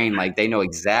entire brain. Like, they know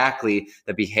exactly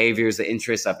the behaviors, the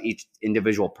interests of each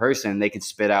individual person. They can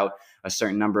spit out a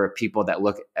certain number of people that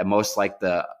look at most like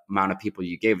the amount of people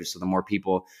you gave it.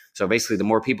 So basically, the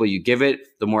more people you give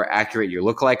it, the more accurate your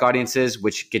lookalike audience is,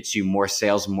 which gets you more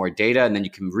sales, more data. And then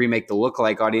you can remake the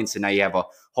lookalike audience. And now you have a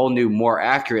whole new, more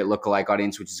accurate lookalike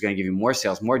audience, which is going to give you more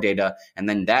sales, more data. And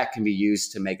then that can be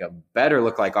used to make a better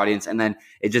lookalike audience. And then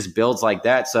it just builds like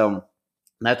that. So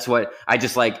that's what I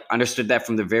just like understood that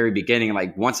from the very beginning.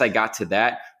 Like, once I got to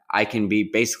that, I can be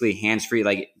basically hands free.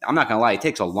 Like, I'm not gonna lie, it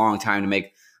takes a long time to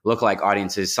make lookalike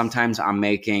audiences. Sometimes I'm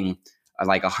making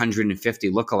like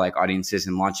 150 lookalike audiences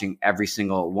and launching every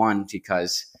single one,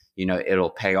 because it'll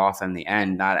pay off in the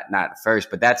end, not at first.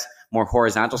 But that's more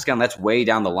horizontal scale, and that's way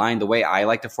down the line. The way I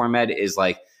like to format is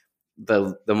like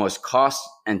the most cost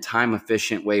and time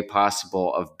efficient way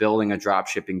possible of building a drop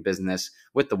shipping business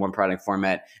with the one product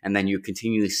format. And then you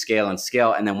continually scale and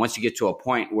scale. And then once you get to a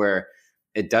point where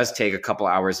it does take a couple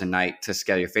hours a night to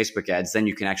scale your Facebook ads, then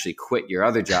you can actually quit your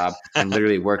other job and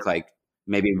literally work like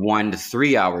maybe 1 to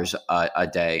 3 hours a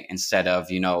day instead of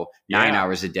 9 Yeah.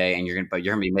 hours a day. And you're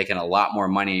gonna be making a lot more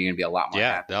money, and you're gonna be a lot more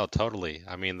Yeah, happy. no, totally.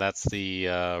 I mean, that's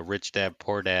the rich dad,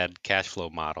 poor dad cash flow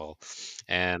model.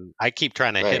 And I keep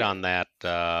trying to hit Right. on that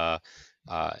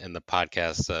in the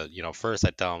podcast. First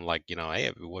I tell them, like,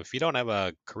 hey, if you don't have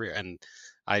a career, and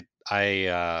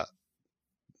I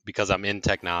because I'm in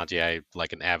technology, I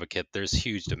like an advocate. There's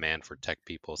huge demand for tech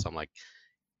people. So I'm like,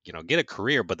 get a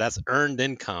career, but that's earned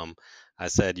income. I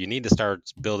said, you need to start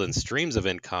building streams of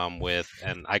income with,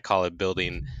 and I call it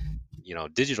building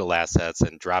digital assets,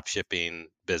 and drop shipping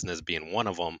business being one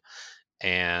of them.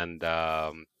 And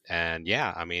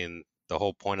yeah, I mean, the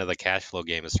whole point of the cash flow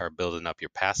game is start building up your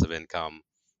passive income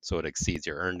so it exceeds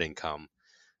your earned income,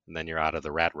 and then you're out of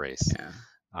the rat race. Yeah.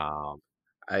 um,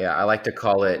 I like to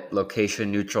call it location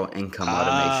neutral income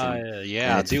automation. And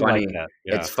yeah, I do like that.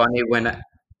 Yeah. It's funny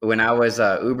when I was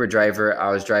a Uber driver,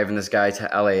 I was driving this guy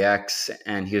to LAX,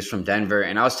 and he was from Denver,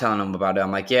 and I was telling him about it.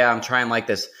 I'm like, yeah, I'm trying like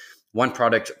this one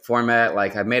product format.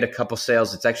 Like, I've made a couple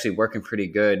sales. It's actually working pretty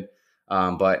good.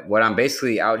 But what I'm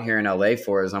basically out here in LA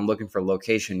for is I'm looking for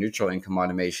location neutral income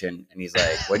automation. And he's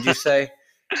like, "What'd you say?"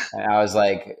 And I was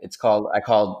like, I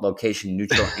called location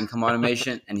neutral income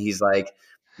automation. And he's like,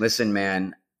 "Listen,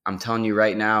 man, I'm telling you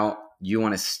right now, you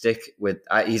want to stick with,"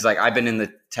 he's like, "I've been in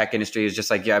the tech industry." It's just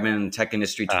like, "Yeah, I've been in the tech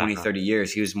industry 20, Uh-huh. 30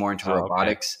 years. He was more into Oh, okay.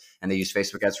 robotics, and they use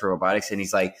Facebook ads for robotics. And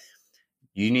he's like,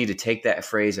 "You need to take that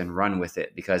phrase and run with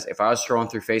it. Because if I was scrolling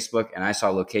through Facebook and I saw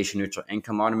location neutral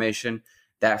income automation,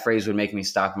 that phrase would make me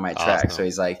stop in my tracks." So Awesome.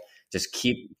 he's like,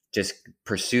 just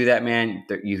pursue that, man.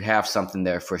 You have something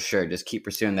there for sure. Just keep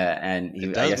pursuing that. And It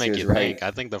I does guess he make was you right. think.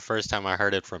 I think the first time I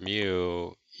heard it from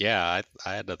you, yeah,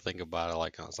 I had to think about it.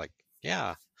 Like I was like,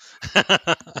 yeah, it's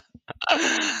a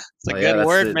Well, yeah, good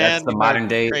word, that's man. the You might modern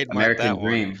day trademark that American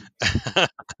one. dream.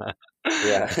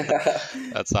 Yeah.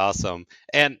 That's awesome.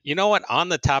 And you know what? On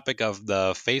the topic of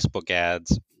the Facebook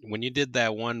ads, when you did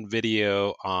that one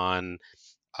video on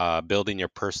building your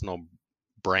personal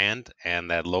brand and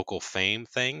that local fame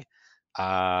thing,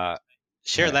 uh,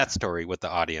 share that Yeah. story with the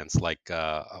audience, like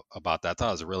about that. I thought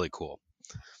it was really cool.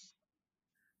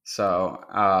 So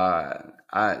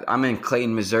I'm in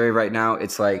Clayton, Missouri right now.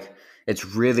 It's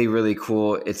really really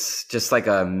cool. It's just like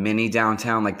a mini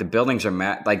downtown. Like the buildings are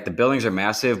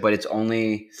massive, but it's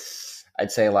only,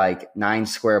 I'd say, like 9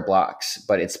 square blocks.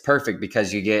 But it's perfect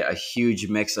because you get a huge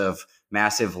mix of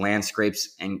massive landscapes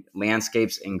and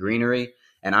greenery.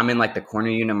 And I'm in like the corner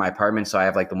unit of my apartment, so I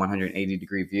have like the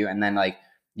 180-degree view. And then like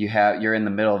you're in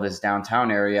the middle of this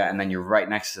downtown area, and then you're right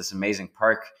next to this amazing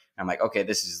park. I'm like, okay,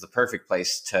 this is the perfect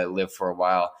place to live for a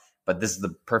while, but this is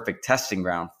the perfect testing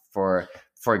ground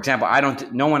for example,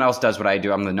 no one else does what I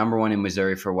do. I'm the number one in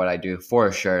Missouri for what I do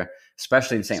for sure,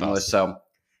 especially in It's St. Louis. awesome. So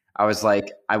I was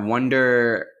like, I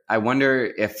wonder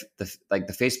if the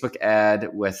Facebook ad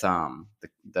with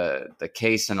the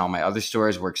case and all my other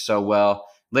stores works so well.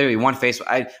 Literally one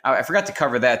Facebook. I forgot to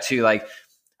cover that too. Like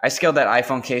I scaled that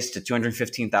iPhone case to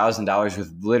 $215,000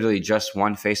 with literally just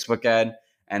one Facebook ad.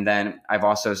 And then I've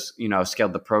also,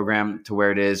 scaled the program to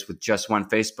where it is with just one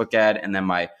Facebook ad. And then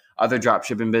my other drop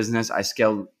shipping business, I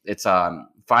scaled it's 5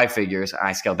 figures.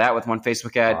 I scaled that with one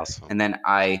Facebook ad. Awesome. And then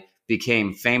I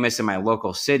became famous in my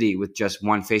local city with just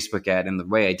one Facebook ad. And the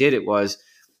way I did it was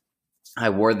I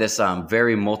wore this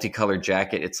very multicolored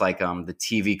jacket. It's like the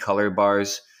TV color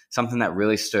bars, something that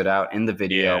really stood out in the Yeah,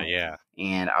 video. yeah.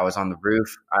 And I was on the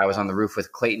roof. I was on the roof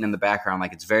with Clayton in the background.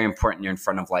 Like it's very important you're in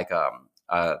front of like a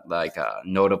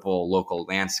notable local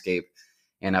landscape.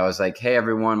 And I was like, "Hey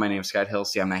everyone, my name is Scott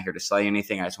Hilsey. I'm not here to sell you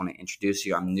anything. I just want to introduce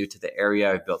you. I'm new to the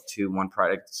area. I've built 2 one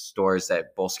product stores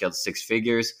that both scaled 6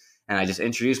 figures." And I just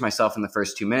introduced myself in the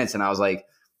first 2 minutes. And I was like,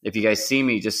 "If you guys see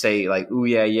me, just say like, ooh,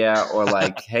 yeah, yeah," or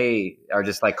like, "Hey," or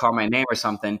just like call my name or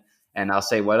something. And I'll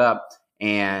say, "What up?"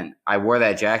 And I wore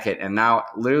that jacket. And now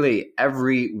literally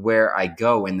everywhere I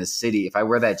go in the city, if I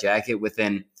wear that jacket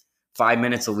within 5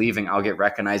 minutes of leaving, I'll get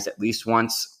recognized at least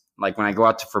once. Like when I go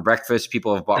out for breakfast,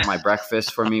 people have bought my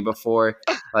breakfast for me before.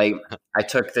 Like I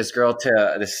took this girl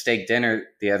to the steak dinner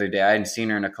the other day. I hadn't seen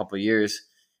her in a couple of years.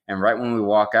 And right when we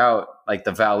walk out, like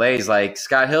the valet's like,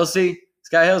 "Scott Hilsey?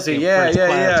 Scott Hilsey, Getting yeah, first yeah,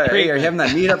 class yeah. Hey, are you treatment. having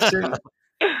that meetup soon?"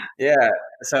 Yeah.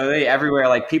 So they everywhere,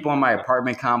 like people in my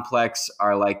apartment complex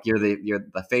are like, "You're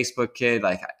the Facebook kid."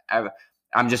 Like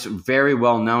I'm just very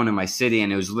well known in my city,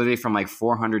 and it was literally from like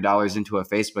 $400 into a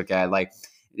Facebook ad. Like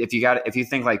if you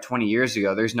think like 20 years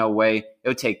ago, there's no way it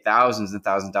would take thousands and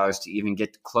thousands of dollars to even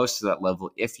get close to that level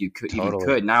if you Totally.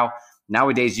 could.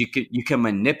 Nowadays you can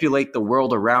manipulate the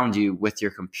world around you with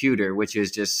your computer, which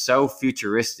is just so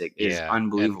futuristic. It is Yeah, and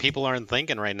unbelievable. people aren't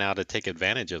thinking right now to take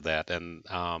advantage of that,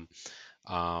 um,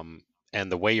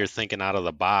 and the way you're thinking out of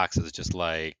the box is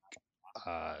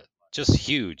uh, just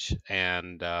huge.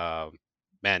 And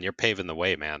man, you're paving the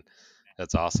way, man.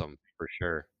 That's awesome for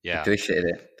sure. Yeah. Appreciate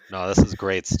it. No, this is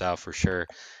great stuff for sure.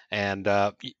 And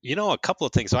you know, a couple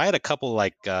of things. So I had a couple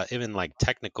like even like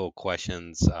technical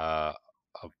questions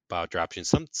about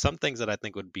dropshipping. Some things that I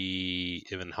think would be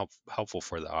even helpful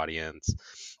for the audience.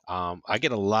 I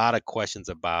get a lot of questions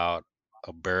about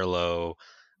a Berlo.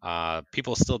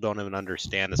 People still don't even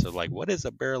understand this. Of like, what is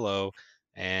a Berlo,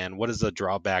 and what is the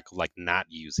drawback of like not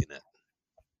using it?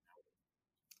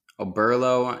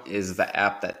 Oberlo is the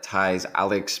app that ties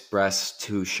AliExpress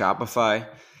to Shopify,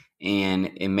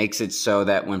 and it makes it so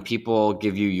that when people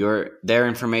give you their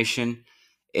information,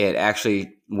 it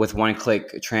actually with one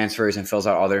click transfers and fills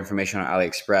out all their information on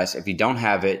AliExpress. If you don't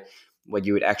have it, what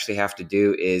you would actually have to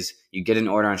do is you get an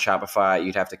order on Shopify,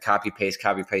 you'd have to copy paste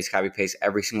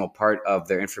every single part of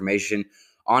their information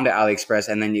onto AliExpress,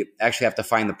 and then you actually have to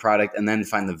find the product and then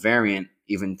find the variant,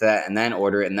 even that, and then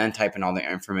order it and then type in all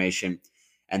the information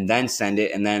and then send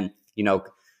it. And then,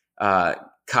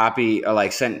 copy or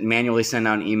like manually send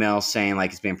out an email saying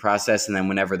like it's being processed, and then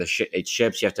whenever it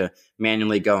ships, you have to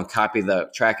manually go and copy the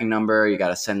tracking number. You got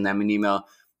to send them an email.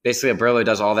 Basically, Oberlo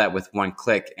does all that with one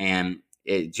click, and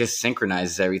it just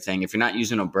synchronizes everything. If you're not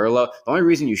using Oberlo, the only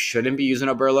reason you shouldn't be using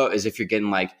Oberlo is if you're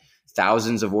getting like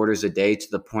thousands of orders a day to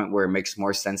the point where it makes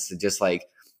more sense to just like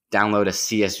download a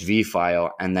CSV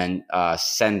file and then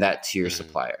send that to your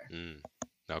supplier.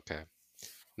 Okay.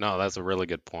 No, that's a really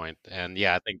good point. And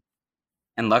yeah, I think.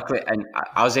 And luckily, and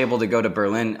I was able to go to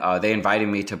Berlin. They invited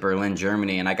me to Berlin,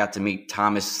 Germany, and I got to meet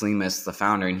Thomas Sleemus, the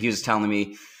founder. And he was telling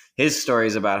me his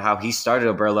stories about how he started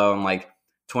Oberlo in like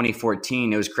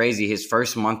 2014. It was crazy. His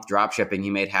first month drop shipping, he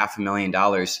made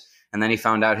 $500,000. And then he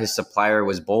found out his supplier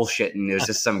was bullshitting. It was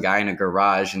just some guy in a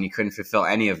garage and he couldn't fulfill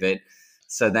any of it.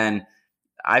 So then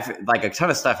like a ton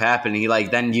of stuff happened. He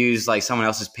like then used like someone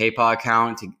else's PayPal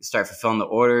account to start fulfilling the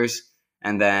orders.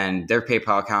 And then their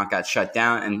PayPal account got shut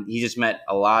down, and he just met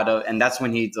a lot of, and that's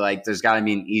when he's like, there's got to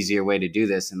be an easier way to do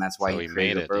this. And that's why he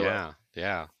created it. Yeah.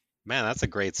 Yeah. Man, that's a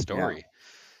great story.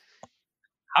 Yeah.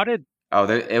 How did,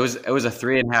 it was a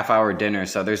 3.5 hour dinner.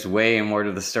 So there's way more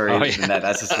to the story than that.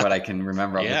 That's just what I can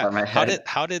remember off the top of my head.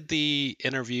 How did the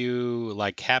interview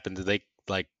like happen? Did they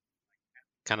like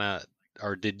kind of,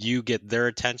 or did you get their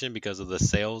attention because of the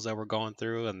sales that were going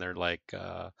through? And they're like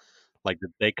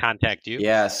did they contact you?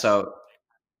 Yeah. So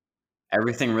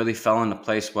everything really fell into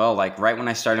place well. Like right when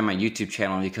I started my YouTube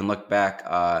channel, you can look back.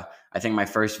 I think my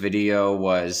first video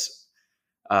was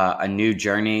a new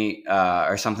journey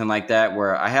or something like that,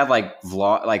 where I had like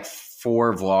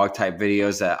 4 vlog type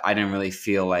videos that I didn't really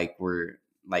feel like were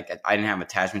like, I didn't have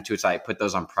attachment to it. So I put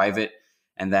those on private.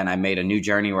 And then I made a new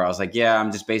journey where I was like, yeah,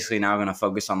 I'm just basically now going to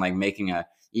focus on like making a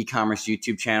e-commerce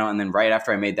YouTube channel. And then right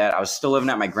after I made that, I was still living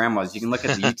at my grandma's. You can look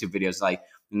at the YouTube videos, like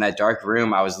in that dark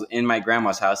room, I was in my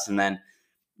grandma's house. And then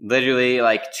literally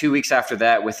like 2 weeks after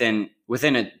that, within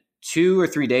 2 or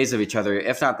 3 days of each other,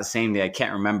 if not the same day, I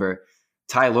can't remember,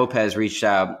 Ty Lopez reached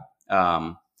out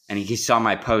and he saw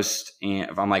my post. And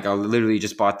I'm like, I literally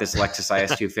just bought this Lexus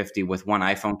IS 250 with one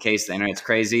iPhone case. The internet's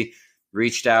crazy.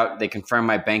 Reached out, they confirmed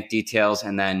my bank details,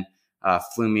 and then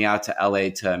flew me out to LA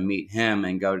to meet him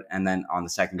and go. And then on the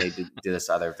second day, do this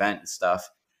other event and stuff.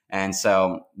 And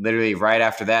so literally right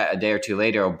after that, a day or two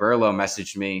later, Oberlo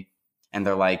messaged me and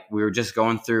they're like, we were just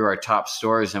going through our top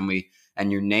stores and the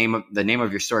name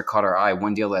of your store caught our eye,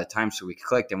 one deal at a time. So we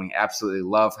clicked and we absolutely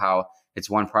love how it's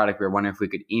one product. We were wondering if we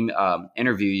could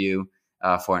interview you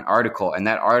for an article. And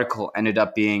that article ended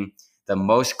up being the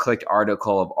most clicked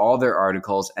article of all their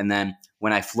articles. And then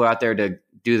when I flew out there to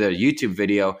do the YouTube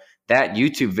video, that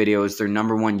YouTube video is their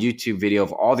number one YouTube video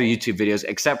of all the YouTube videos,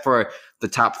 except for the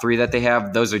top 3 that they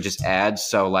have. Those are just ads.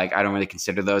 So like, I don't really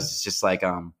consider those. It's just like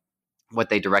what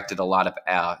they directed a lot of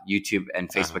YouTube and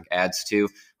Facebook ads to.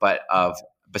 But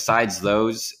besides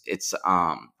those, it's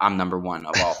I'm number one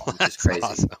of all, which is crazy.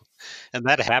 Awesome. And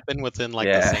that happened within like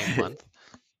the same month?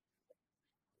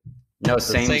 No,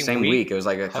 same week. It was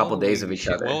like a couple days of each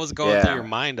other. What was going through your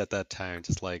mind at that time?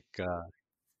 Just like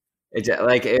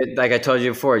like I told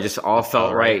you before, it just all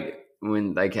felt right.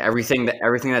 When like everything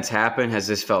that's happened has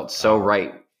just felt so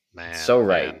right. Man, so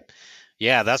right. Man.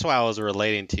 Yeah, that's why I was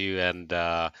relating to you, and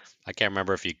I can't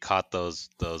remember if you caught those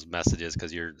messages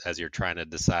because you're trying to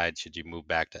decide should you move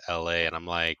back to LA, and I'm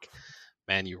like,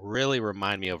 man, you really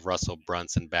remind me of Russell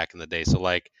Brunson back in the day. So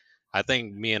like, I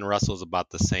think me and Russell's about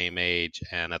the same age,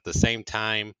 and at the same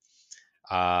time,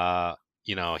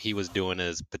 he was doing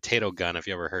his potato gun. If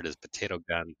you ever heard his potato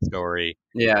gun story,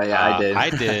 yeah, I did. I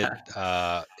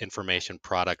did information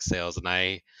product sales, and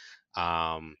I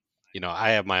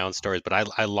have my own stories, but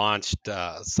I launched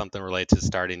something related to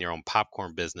starting your own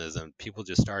popcorn business, and people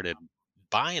just started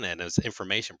buying it as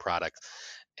information products.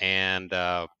 And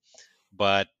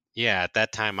but yeah, at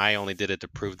that time I only did it to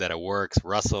prove that it works.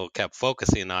 Russell kept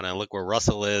focusing on it. Look where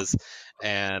Russell is,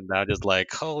 and I just like,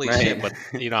 holy shit! But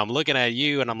I'm looking at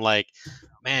you, and I'm like,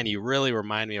 man, you really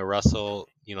remind me of Russell.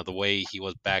 The way he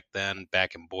was back then,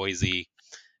 back in Boise,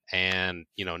 and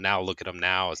now look at him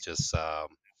now. It's just a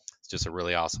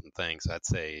really awesome thing. So I'd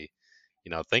say,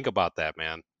 think about that,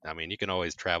 man. I mean, you can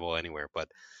always travel anywhere, but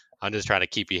I'm just trying to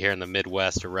keep you here in the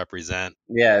Midwest to represent.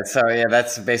 Yeah. So yeah,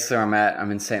 that's basically where I'm at. I'm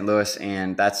in St. Louis,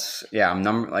 and that's, I'm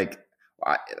the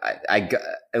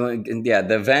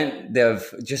event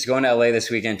of just going to LA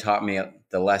this weekend taught me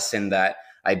the lesson that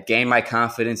I gained my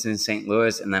confidence in St.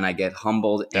 Louis, and then I get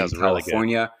humbled in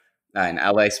California, in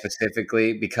LA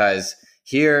specifically, because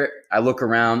here I look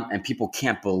around and people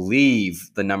can't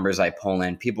believe the numbers I pull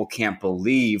in. People can't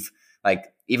believe,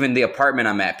 like, even the apartment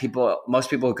I'm at. Most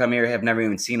people who come here have never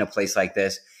even seen a place like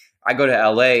this. I go to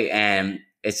LA and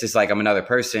it's just like I'm another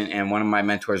person. And one of my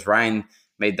mentors, Ryan,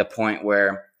 made the point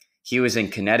where he was in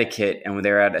Connecticut and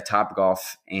they were at a Topgolf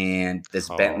and this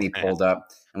Oh Bentley man. pulled up.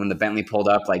 And when the Bentley pulled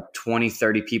up, like 20,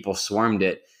 30 people swarmed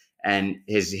it. And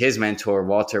his mentor,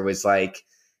 Walter, was like,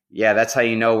 yeah, that's how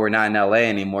you know we're not in LA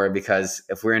anymore, because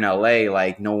if we're in LA,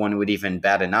 like no one would even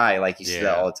bat an eye. Like you see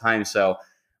that all the time. So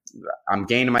I'm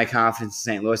gaining my confidence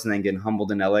in St. Louis and then getting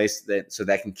humbled in LA so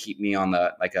that can keep me on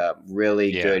the like a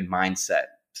really good mindset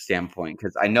standpoint.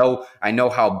 Because I know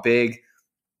how big,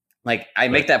 like I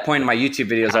make that point in my YouTube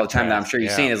videos all the time that I'm sure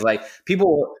you've seen, is like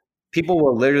people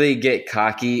will literally get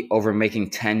cocky over making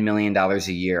 $10 million a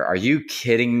year. Are you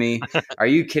kidding me? Are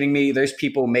you kidding me? There's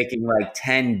people making like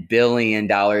 $10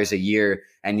 billion a year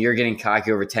and you're getting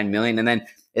cocky over 10 million. And then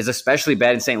it's especially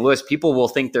bad in St. Louis. People will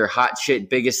think they're hot shit,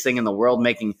 biggest thing in the world,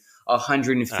 making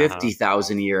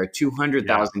 150,000 a year,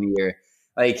 200,000 a year.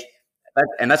 Like,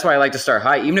 and that's why I like to start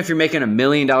high. Even if you're making $1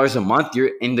 million a month,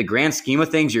 you're in the grand scheme of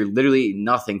things, you're literally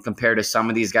nothing compared to some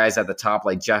of these guys at the top,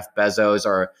 like Jeff Bezos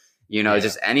or,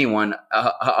 just anyone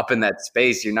up in that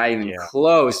space. You're not even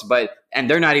close, and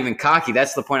they're not even cocky.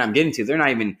 That's the point I'm getting to. They're not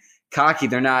even cocky.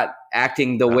 They're not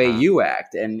acting the way you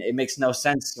act. And it makes no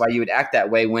sense why you would act that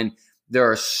way when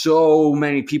there are so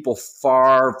many people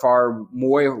far, far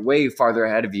more, way farther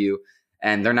ahead of you,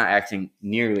 and they're not acting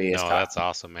nearly as cocky. That's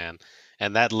awesome, man.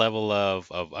 And that level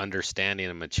of understanding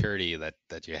and maturity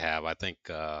that you have, I think,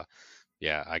 I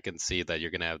can see that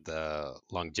you're going to have the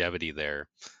longevity there.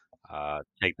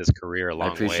 Take this career a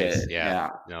long ways. Yeah.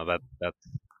 That's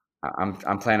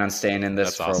I'm planning on staying in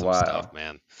this for awesome a while. Stuff,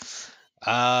 man.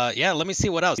 Let me see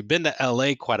what else. You've been to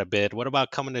LA quite a bit. What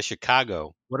about coming to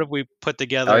Chicago? What if we put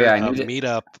together a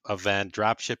meetup event,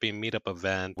 drop shipping meetup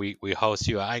event? We host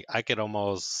you. I could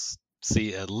almost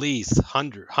see at least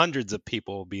hundreds of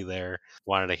people will be there.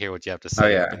 Wanted to hear what you have to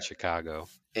say up in Chicago.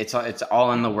 It's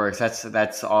all in the works.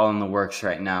 That's all in the works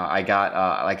right now. I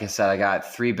got like I said, I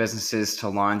got 3 businesses to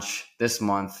launch this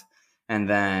month, and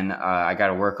then I got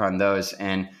to work on those.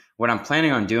 And what I'm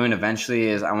planning on doing eventually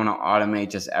is I want to automate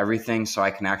just everything so I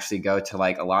can actually go to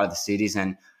like a lot of the cities.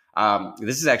 And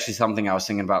this is actually something I was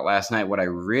thinking about last night. What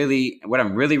I'm really,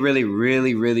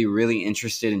 really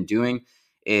interested in doing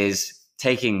is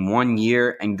taking 1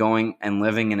 year and going and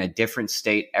living in a different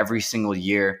state every single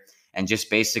year, and just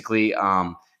basically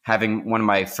having one of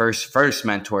my first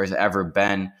mentors ever,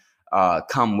 Ben,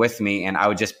 come with me, and I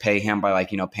would just pay him by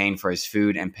paying for his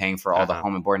food and paying for all the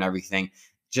home and board and everything,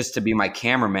 just to be my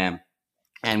cameraman.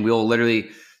 And we'll literally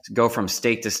go from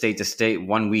state to state to state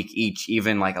 1 week each,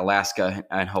 even like Alaska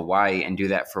and Hawaii, and do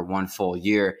that for 1 full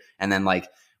year. And then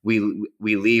we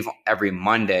leave every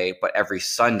Monday, but every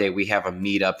Sunday we have a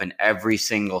meetup in every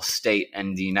single state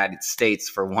in the United States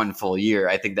for 1 full year.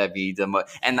 I think that'd be the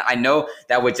most, and I know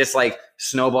that would just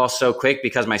snowball so quick,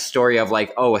 because my story of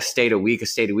a state a week,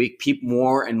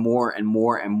 more and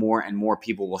more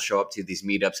people will show up to these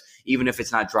meetups, even if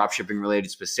it's not drop shipping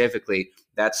related specifically.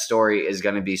 That story is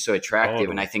going to be so attractive.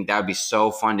 And I think that would be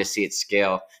so fun to see it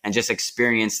scale and just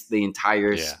experience the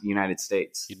entire United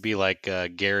States. You'd be like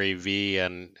Gary Vee,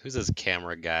 and who's this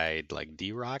camera guy, like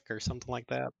D-Rock or something like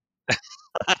that?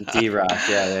 D-Rock,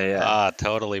 yeah.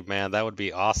 Totally, man. That would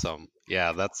be awesome.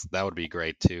 Yeah, that would be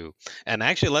great too. And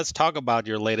actually, let's talk about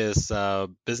your latest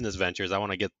business ventures. I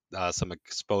want to get some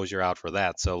exposure out for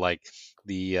that. So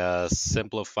the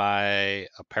Simplify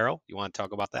Apparel, you want to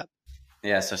talk about that?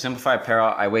 Yeah, so Simplify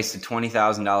Apparel, I wasted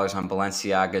 $20,000 on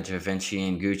Balenciaga, Givenchy,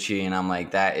 and Gucci, and I'm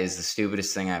like, that is the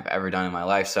stupidest thing I've ever done in my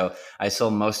life. So I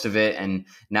sold most of it, and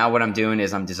now what I'm doing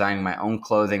is I'm designing my own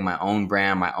clothing, my own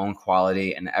brand, my own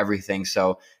quality, and everything.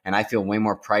 And I feel way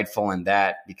more prideful in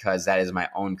that, because that is my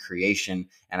own creation,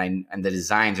 and the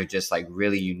designs are just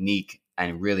really unique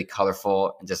and really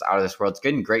colorful and just out of this world. It's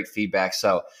getting great feedback.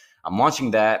 So I'm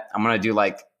launching that. I'm gonna do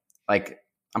I'm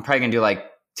probably gonna do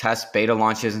test beta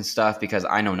launches and stuff, because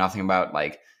I know nothing about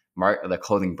the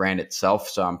clothing brand itself.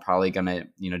 So I'm probably going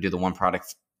to, do the one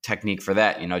product technique for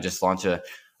that, just launch a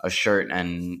shirt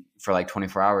and for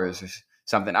 24 hours or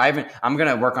something. I'm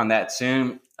going to work on that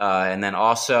soon. And then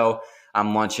also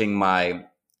I'm launching my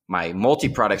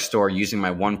multi-product store using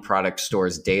my one product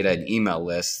store's data and email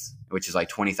list, which is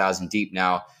 20,000 deep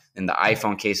now in the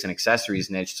iPhone case and accessories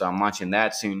niche. So I'm launching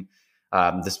that soon.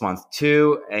 This month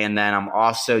too. And then I'm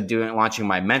also launching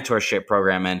my mentorship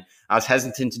program. And I was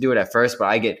hesitant to do it at first, but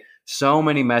I get so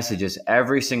many messages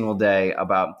every single day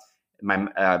about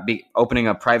my opening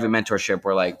a private mentorship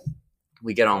where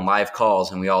we get on live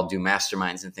calls and we all do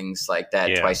masterminds and things like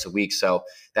that twice a week. So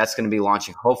that's going to be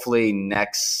launching hopefully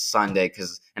next Sunday,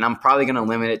 and I'm probably going to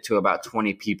limit it to about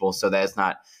 20 people, so that it's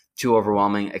not too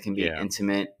overwhelming. It can be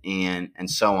intimate and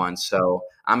so on. So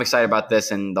I'm excited about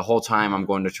this. And the whole time I'm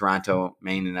going to Toronto,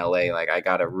 Maine, and LA, like I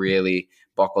got to really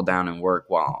buckle down and work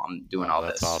while I'm doing all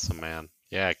this. That's awesome, man.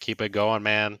 Yeah, keep it going,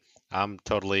 man. I'm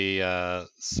totally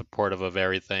supportive of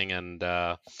everything, and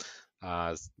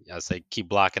I say keep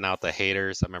blocking out the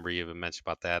haters. I remember you even mentioned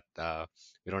about that.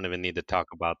 We don't even need to talk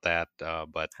about that,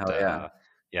 but I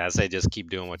say just keep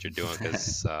doing what you're doing,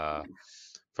 because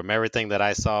from everything that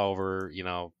I saw over,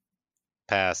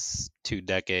 past 2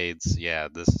 decades,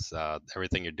 this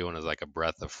everything you're doing is like a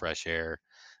breath of fresh air,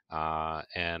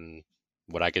 and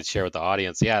what I could share with the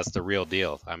audience, it's the real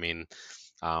deal. I mean,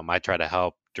 I try to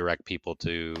help direct people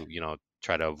to,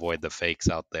 try to avoid the fakes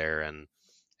out there,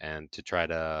 and to try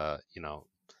to,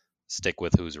 stick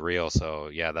with who's real.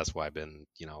 So that's why I've been,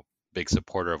 big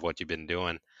supporter of what you've been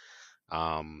doing.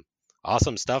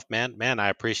 Awesome stuff, man. I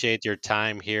appreciate your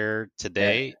time here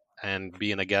today and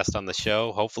being a guest on the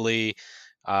show. Hopefully,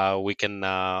 we can,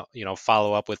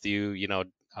 follow up with you,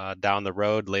 down the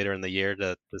road later in the year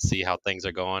to see how things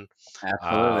are going.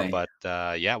 Absolutely. But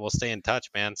we'll stay in touch,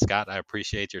 man. Scott, I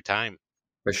appreciate your time.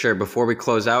 For sure. Before we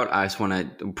close out, I just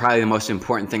want to, probably the most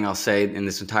important thing I'll say in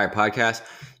this entire podcast,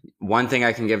 one thing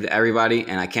I can give to everybody,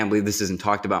 and I can't believe this isn't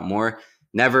talked about more: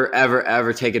 never, ever,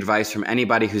 ever take advice from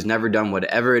anybody who's never done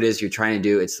whatever it is you're trying to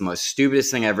do. It's the most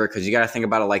stupidest thing ever, because you got to think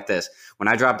about it like this. When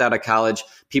I dropped out of college,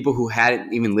 people who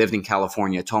hadn't even lived in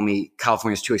California told me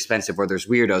California's too expensive, or there's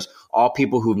weirdos. All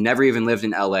people who've never even lived in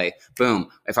LA. Boom.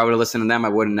 If I would have listened to them, I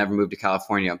would have never moved to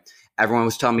California. Everyone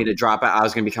was telling me to drop out. I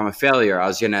was going to become a failure. I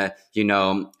was going to,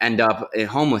 end up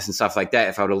homeless and stuff like that.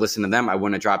 If I would have listened to them, I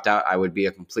wouldn't have dropped out. I would be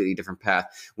a completely different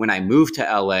path. When I moved to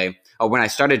LA, or when I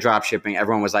started drop shipping,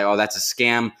 everyone was like, oh, that's a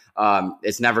scam.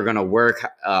 It's never going to work.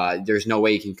 There's no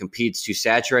way you can compete. It's too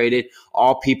saturated.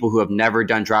 All people who have never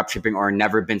done drop shipping or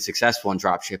never been successful in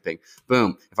drop shipping.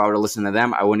 Boom. If I would have listened to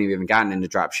them, I wouldn't have even gotten into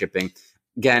drop shipping.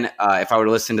 Again, if I would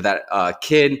have listened to that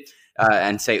kid,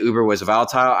 and say Uber was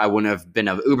volatile, I wouldn't have been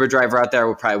an Uber driver out there.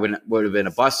 I would have been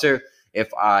a buster. If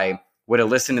I would have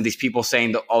listened to these people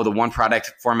saying, the one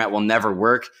product format will never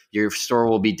work, your store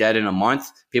will be dead in a month.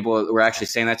 People were actually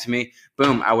saying that to me.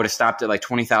 Boom, I would have stopped at like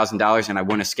 $20,000, and I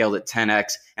wouldn't have scaled it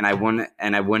 10x. And I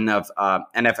wouldn't have.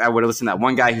 And if I would have listened to that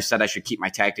one guy who said I should keep my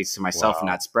tactics to myself and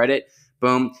not spread it.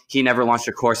 Boom, he never launched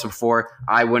a course before.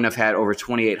 I wouldn't have had over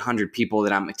 2,800 people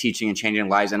that I'm teaching and changing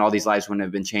lives, and all these lives wouldn't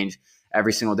have been changed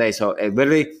every single day. So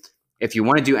literally, if you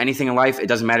want to do anything in life, it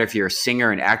doesn't matter if you're a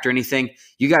singer, an actor, anything,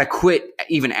 you got to quit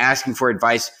even asking for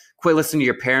advice. Quit listening to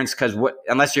your parents, because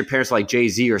unless your parents are like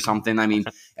Jay-Z or something. I mean,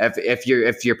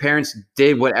 if your parents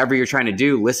did whatever you're trying to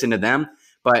do, listen to them.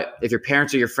 But if your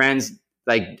parents or your friends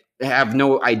like have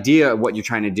no idea what you're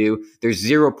trying to do, there's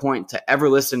 0 point to ever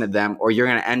listen to them, or you're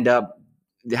going to end up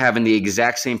having the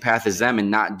exact same path as them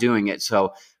and not doing it.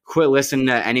 So quit listening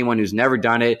to anyone who's never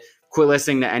done it. Quit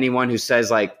listening to anyone who says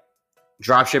like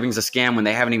drop shipping is a scam when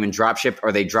they haven't even drop shipped,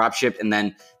 or they drop shipped and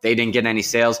then they didn't get any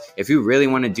sales. If you really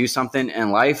want to do something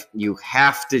in life, you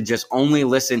have to just only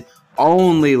listen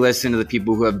to the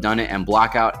people who have done it, and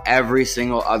block out every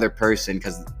single other person,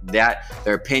 because their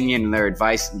opinion and their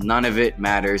advice, none of it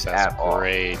matters at all.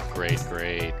 Great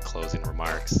closing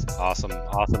remarks.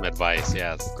 Awesome advice.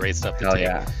 Yeah, it's great stuff to take.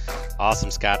 Yeah.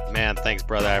 Awesome, Scott. Man, thanks,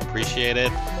 brother. I appreciate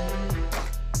it.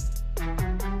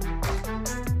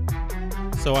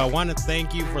 So I want to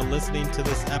thank you for listening to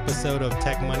this episode of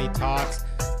Tech Money Talks.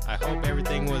 I hope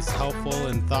everything was helpful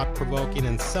and thought-provoking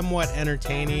and somewhat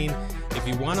entertaining. If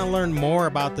you want to learn more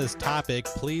about this topic,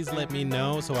 please let me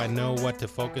know so I know what to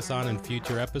focus on in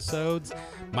future episodes.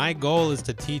 My goal is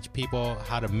to teach people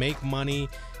how to make money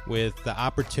with the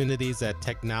opportunities that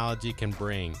technology can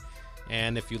bring.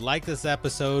 And if you like this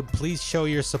episode, please show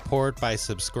your support by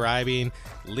subscribing,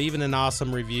 leaving an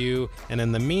awesome review. And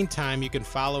in the meantime, you can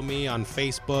follow me on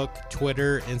Facebook,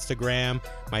 Twitter, Instagram.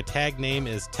 My tag name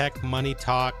is Tech Money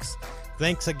Talks.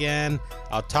 Thanks again.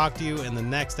 I'll talk to you in the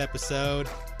next episode.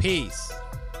 Peace.